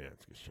 Yeah,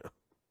 it's a good show.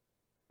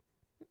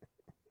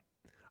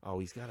 Oh,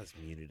 he's got us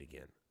muted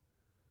again.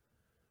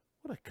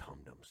 What a cum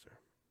dumpster.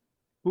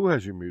 Who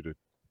has you muted?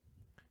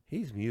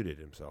 He's muted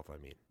himself, I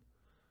mean.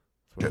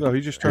 No, he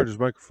just turned his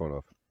microphone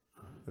off.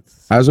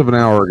 As of an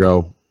hour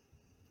ago,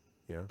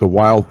 Yeah. the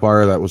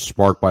wildfire that was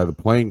sparked by the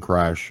plane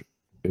crash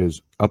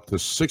is up to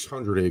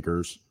 600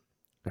 acres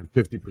and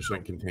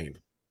 50% contained.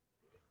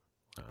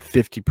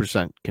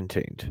 50%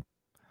 contained.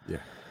 Yeah.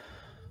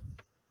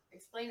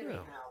 Explain to me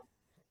how.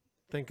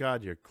 Thank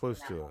God you're close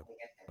to an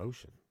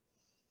ocean.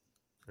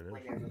 I know.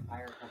 When there's a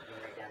fire company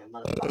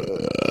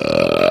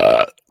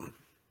right down.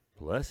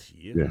 Bless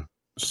you. Yeah. That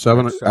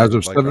As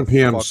of sounded like 7 a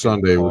p.m. fucking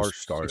Sunday car was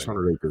starting.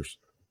 600 acres.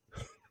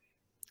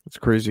 It's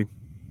crazy.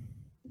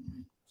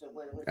 So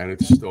And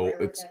it's still, where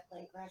would it's, that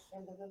plane crash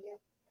in Bolivia?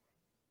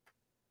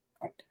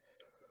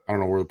 I don't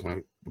know where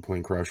the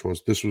plane crash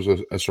was. This was a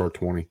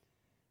SR-20.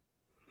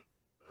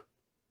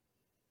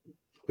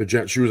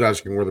 She was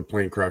asking where the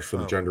plane crash for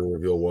the gender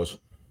reveal was.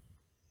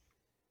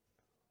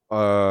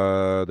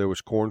 There was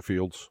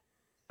cornfields.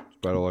 That's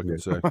about all I can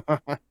say.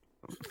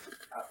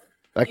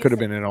 That could have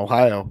been in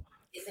Ohio.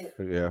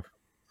 Yeah.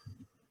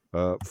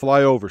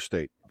 Flyover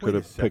state. Could Wait a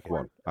have picked second.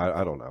 one.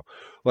 I don't know.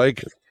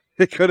 Like,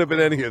 it could have been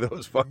any of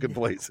those fucking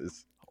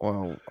places.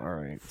 Well, all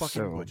right.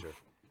 Fucking so, butcher.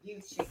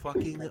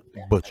 Fucking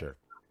butcher.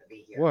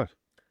 What?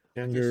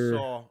 I just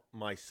saw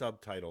my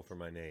subtitle for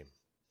my name.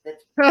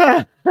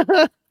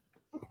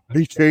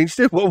 He changed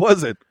it? What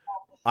was it?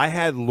 I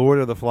had Lord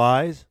of the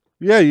Flies.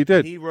 Yeah, you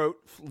did. He wrote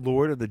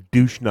Lord of the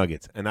Douche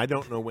Nuggets, and I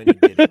don't know when he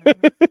did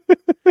it.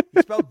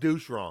 He spelled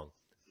douche wrong,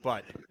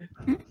 but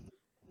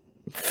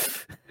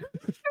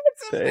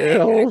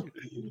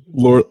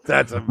Lord,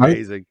 That's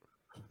amazing.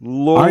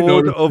 Lord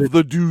noticed of it.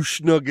 the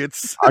douche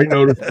nuggets. I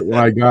noticed it when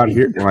I got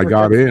here, when I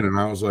got in, and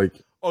I was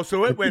like, oh,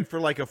 so it went for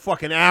like a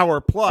fucking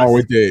hour plus. oh,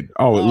 it did.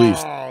 Oh, at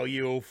least. Oh,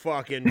 you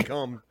fucking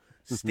cum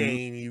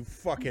stain, you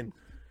fucking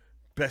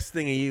best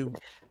thing of you.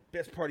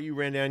 Best part of you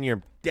ran down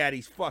your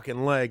daddy's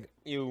fucking leg.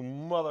 You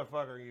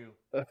motherfucker, you.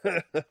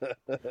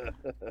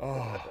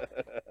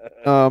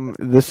 Oh.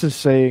 This is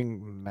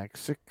saying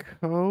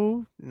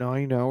Mexico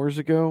 9 hours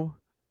ago.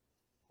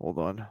 Hold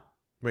on.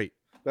 Wait.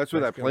 That's where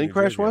that Mexico, plane New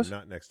crash Jersey, I'm was?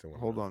 not next to one.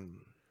 Hold on.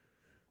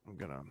 I'm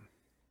gonna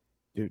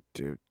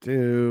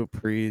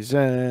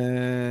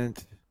present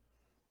share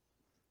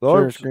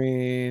Lord,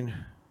 screen.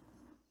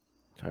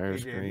 Tire AJ, have you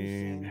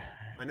screen. seen-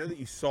 I know that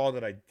you saw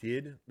that I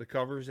did the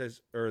covers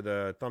or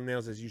the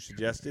thumbnails as you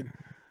suggested.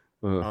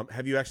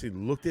 Have you actually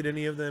looked at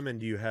any of them, and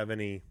do you have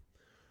any?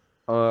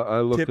 I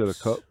looked at a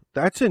tips? couple.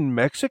 That's in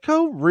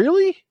Mexico?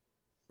 Really?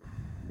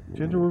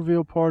 Gender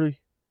reveal party?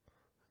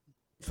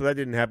 So that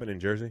didn't happen in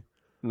Jersey.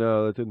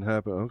 No, that didn't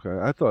happen. Okay.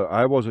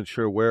 I wasn't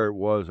sure where it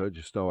was. I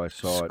just know I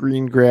saw it.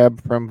 Screen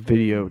grab from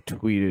video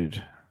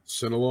tweeted.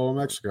 Sinaloa,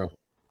 Mexico.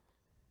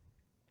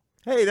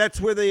 Hey,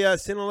 that's where the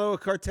Sinaloa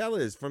cartel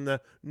is from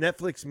the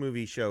Netflix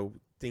movie show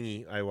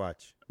thingy I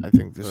watch. I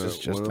think this is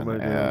just what an am I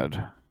doing?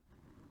 ad.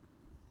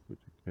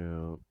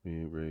 Help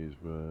me raise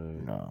my.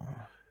 No.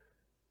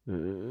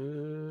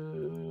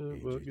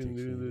 Fucking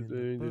do the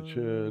danger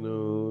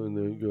channel and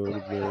then go to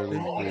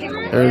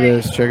bed. There it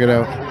is. Check it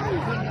out.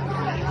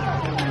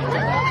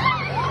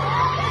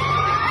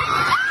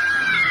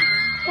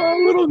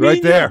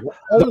 Right there.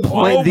 The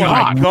plane, the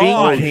my wing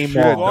God. came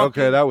Shit. off.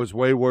 Okay, that was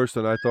way worse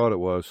than I thought it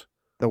was.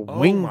 The Oh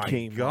wing my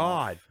came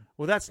God! off.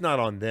 Well, that's not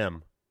on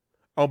them.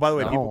 Oh, by the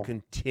way, people No.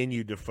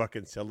 continue to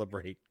fucking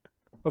celebrate.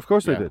 Of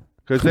course Yeah. they did.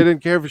 Because they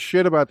didn't care for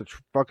shit about the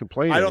fucking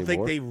plane I don't think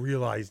anymore. they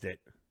realized it.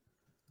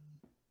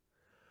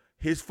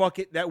 His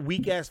fucking that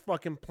weak ass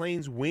fucking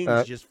plane's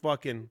wings just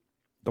fucking.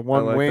 The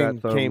one like wing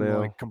that came thumbnail.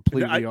 like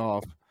completely I-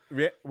 off.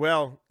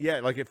 Well, yeah,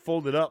 like it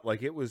folded up,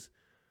 like it was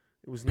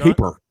not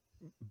Paper.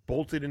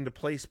 bolted into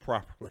place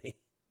properly.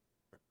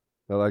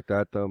 I like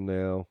that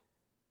thumbnail.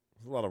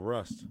 There's a lot of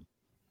rust.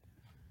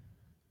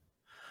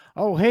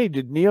 Oh, hey,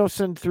 did Neo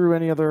send through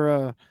any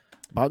other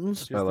buttons?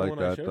 Just I the like one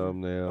that showed you?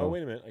 thumbnail. Oh,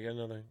 wait a minute, I got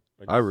another.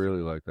 I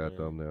really like that yeah.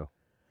 thumbnail.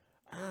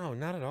 Oh,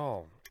 not at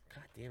all.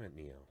 God damn it,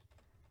 Neo.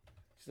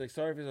 She's like,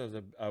 sorry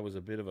if I was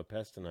a bit of a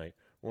pest tonight.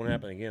 Won't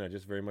happen again. I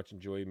just very much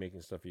enjoy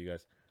making stuff for you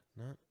guys.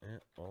 Not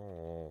at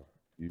all.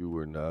 You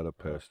were not a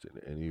pest in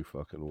any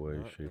fucking way,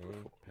 Not shape, or a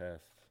form.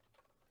 pest.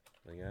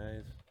 The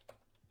guys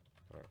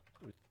are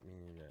with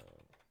me now.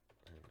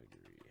 I agree.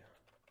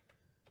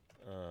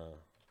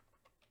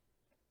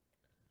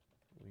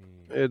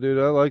 Hey, dude,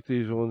 I like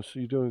these ones.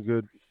 You're doing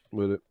good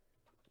with it.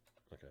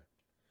 Okay.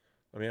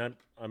 I mean,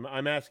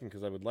 I'm asking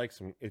because I would like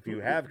some. If you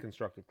have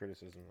constructive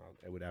criticism,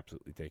 I would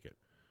absolutely take it.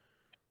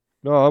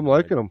 No, I'm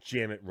liking them.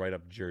 Jam it right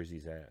up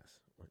Jersey's ass.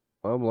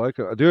 I'm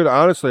liking it. Dude,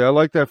 honestly, I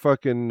like that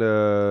fucking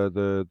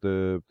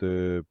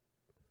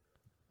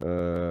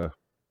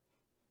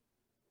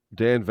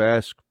Dan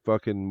Vask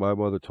fucking My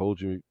Mother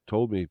Told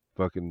Me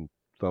fucking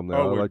thumbnail.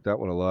 Oh, I like that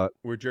one a lot.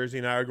 Where Jersey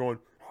and I are going.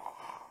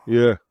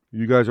 Yeah.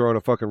 You guys are on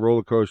a fucking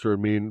roller coaster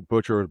and me and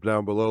Butcher are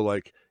down below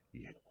like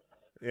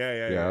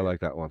Yeah. I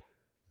like that one.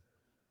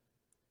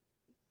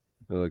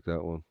 I like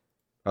that one.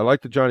 I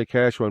like the Johnny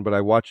Cash one, but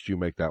I watched you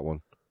make that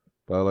one.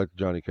 But I like the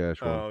Johnny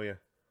Cash one. Oh yeah.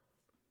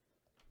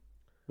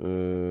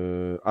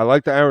 I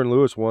like the Aaron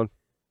Lewis one.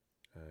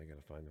 I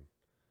gotta find them.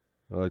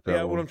 I like that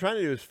Yeah, one. what I'm trying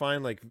to do is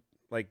find like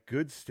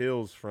good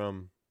stills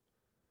from.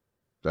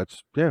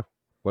 That's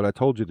what I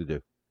told you to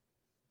do.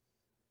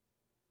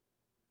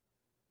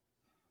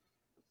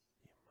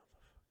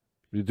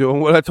 You're doing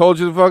what I told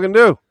you to fucking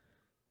do.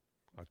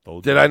 I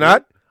told Did you I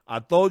not? I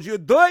told you to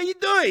do it. You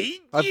do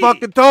it. I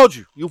fucking told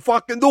you. You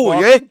fucking do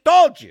it, yeah?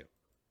 Told you.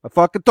 I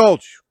fucking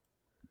told you.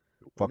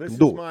 You Well, fucking this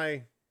do is it.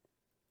 my.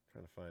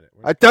 Trying to find it.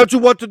 I told you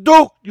what to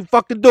do. You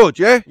fucking do it,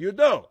 yeah? You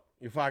do.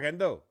 You fucking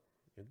do.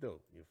 You do.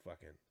 You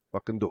fucking.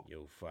 Fucking do.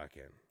 You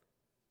fucking.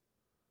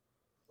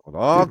 What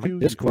all Dude, you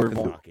Discord fucking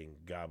do. won't Fucking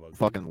gobble.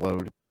 fucking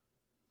load.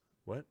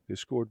 What?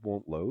 Discord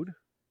won't load?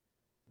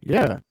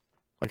 Yeah.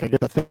 Like I get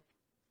the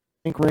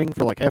think ring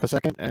for like half a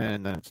second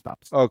and then it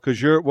stops. Oh,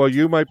 because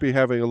you might be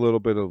having a little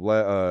bit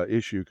of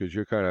issue because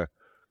you're kind of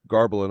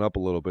garbling up a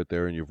little bit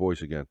there in your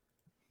voice again.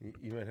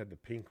 You might have the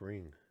pink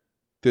ring.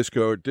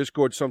 Discord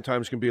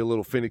sometimes can be a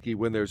little finicky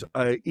when there's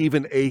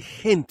even a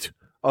hint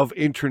of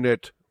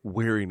internet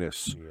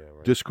weariness. Yeah,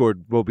 right.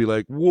 Discord will be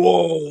like,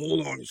 whoa,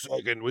 hold on a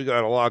second. We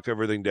got to lock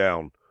everything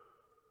down.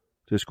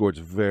 Discord's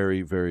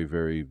very, very,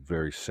 very,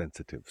 very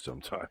sensitive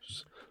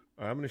sometimes.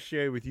 I'm going to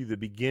share with you the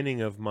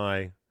beginning of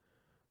my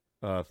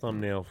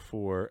thumbnail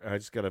for. I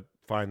just got to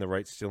find the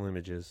right still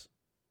images.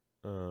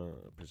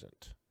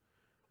 Present.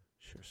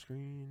 Share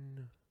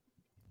screen.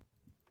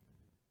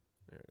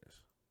 There it is.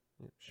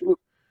 Yeah, sure.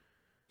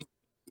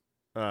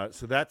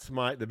 So that's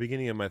the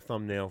beginning of my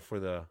thumbnail for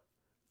the.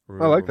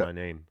 I like that. My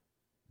name.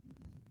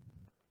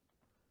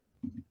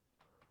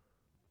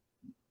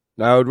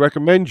 Now, I would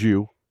recommend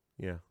you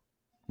Yeah.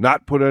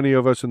 not put any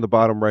of us in the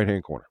bottom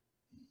right-hand corner.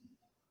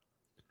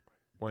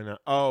 Why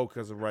not? Oh,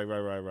 because of right.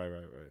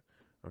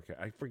 Okay,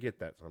 I forget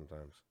that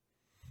sometimes.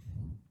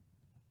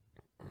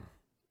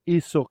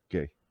 It's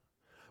okay.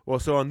 Well,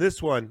 so on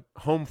this one,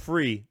 home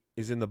free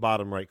is in the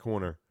bottom right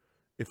corner.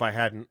 If I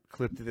hadn't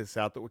clipped this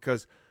out,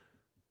 because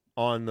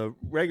on the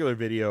regular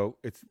video,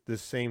 it's the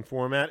same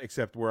format,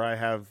 except where I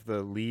have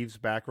the leaves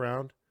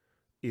background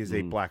is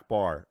a black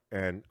bar,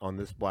 and on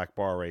this black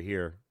bar right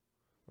here,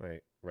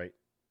 right, I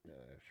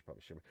should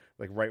probably show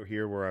like right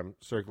here where I'm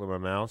circling my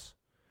mouse,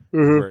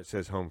 where it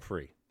says home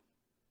free.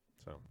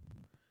 So.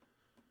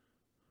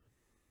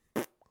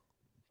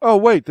 Oh,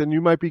 wait, then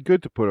you might be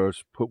good to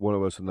put one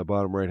of us in the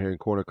bottom right-hand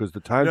corner because the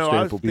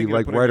timestamp will be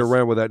like right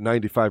around where that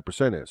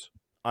 95% is.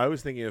 I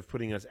was thinking of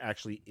putting us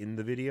actually in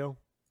the video.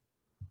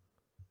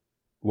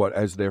 What,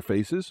 as their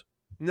faces?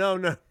 No.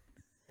 No.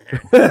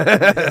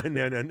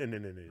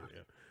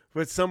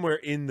 But somewhere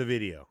in the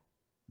video.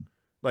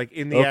 Like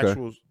in the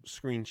actual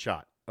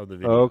screenshot of the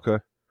video. Oh, okay.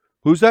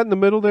 Who's that in the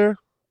middle there,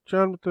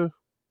 John, with the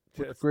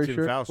gray Tim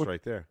shirt? Faust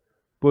right there.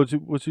 What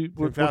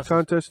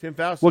contest? Tim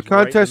Faust. What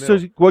contest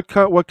does he, what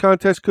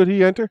contest could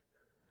he enter?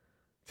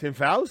 Tim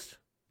Faust?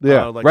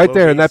 Yeah, like right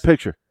there in that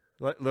picture.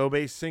 Low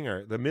bass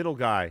singer. The middle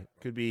guy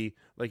could be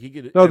like he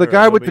could. No, the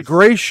guy with the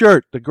gray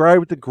shirt. The guy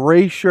with the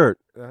gray shirt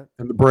and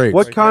the braids.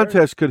 What right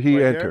contest there? could he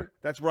Right enter? there?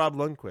 That's Rob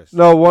Lundquist.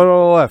 No, one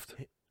on the left.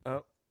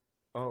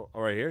 Oh,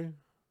 right here.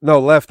 No,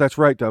 left. That's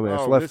right, dumbass.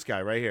 Oh, left. this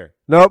guy right here.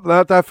 Nope,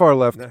 not that far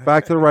left.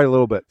 Back to the right a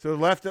little bit. So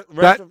left of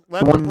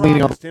one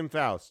leaning Rob on- is Tim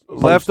Faust.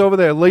 Left over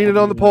there, leaning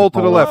on the pole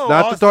to the left. Oh,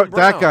 Not the Austin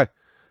that Brown. guy.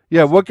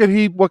 Yeah,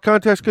 what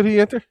contest could he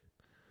enter?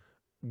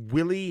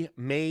 Willie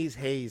Mays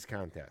Hayes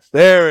contest.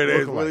 There it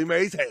is. Lookalike. Willie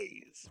Mays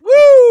Hayes.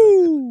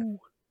 Woo!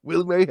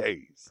 Willie Mays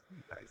Hayes.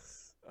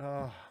 Nice.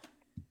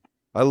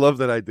 I love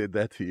that I did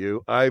that to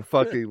you. I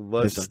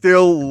fucking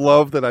still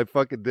love that I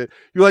fucking did.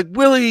 You're like,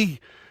 Willie,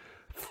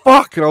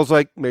 fuck. And I was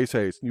like, Mays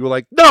Hayes. And you were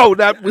like, no,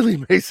 not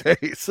Willie Mays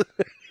Hayes.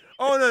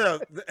 Oh,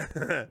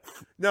 no.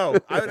 No,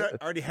 I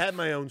already had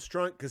my own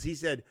strunt because he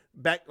said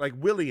back like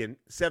Willie in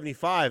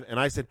 75. And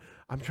I said,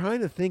 I'm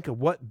trying to think of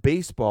what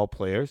baseball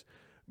players,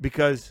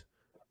 because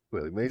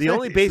Willie Mays the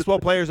only Hayes. baseball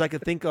players I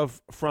could think of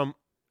from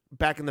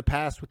back in the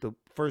past with the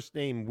first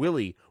name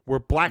Willie were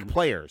black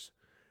players.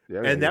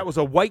 Yeah, and that was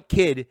a white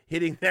kid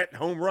hitting that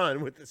home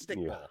run with the stick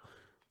ball.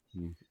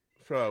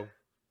 So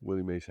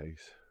Willie Mays Hayes.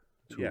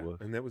 yeah,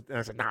 and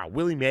I said, nah,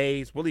 Willie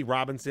Mays, Willie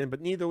Robinson, but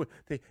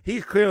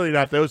he's clearly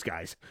not those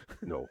guys.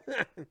 No.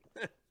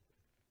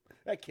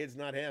 That kid's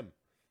not him.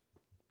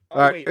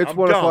 All right, wait, it's I'm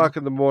 1 dumb. o'clock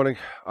in the morning.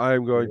 I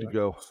am going to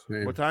go.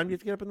 What time do you have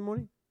to get up in the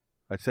morning?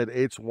 I said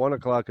it's 1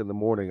 o'clock in the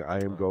morning. I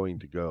am going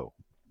to go.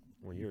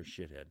 Well, you're a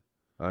shithead.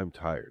 I'm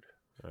tired.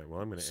 All right,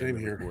 well, I'm going to Same end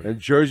the here. recording. And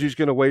Jersey's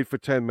going to wait for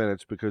 10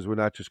 minutes because we're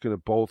not just going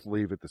to both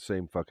leave at the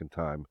same fucking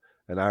time.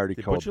 And I already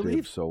Did called Butcher dibs,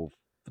 leave? so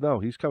no,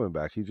 he's coming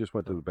back. He just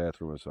went to the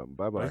bathroom or something.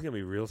 Bye Well, bye. he's going to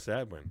be real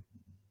sad when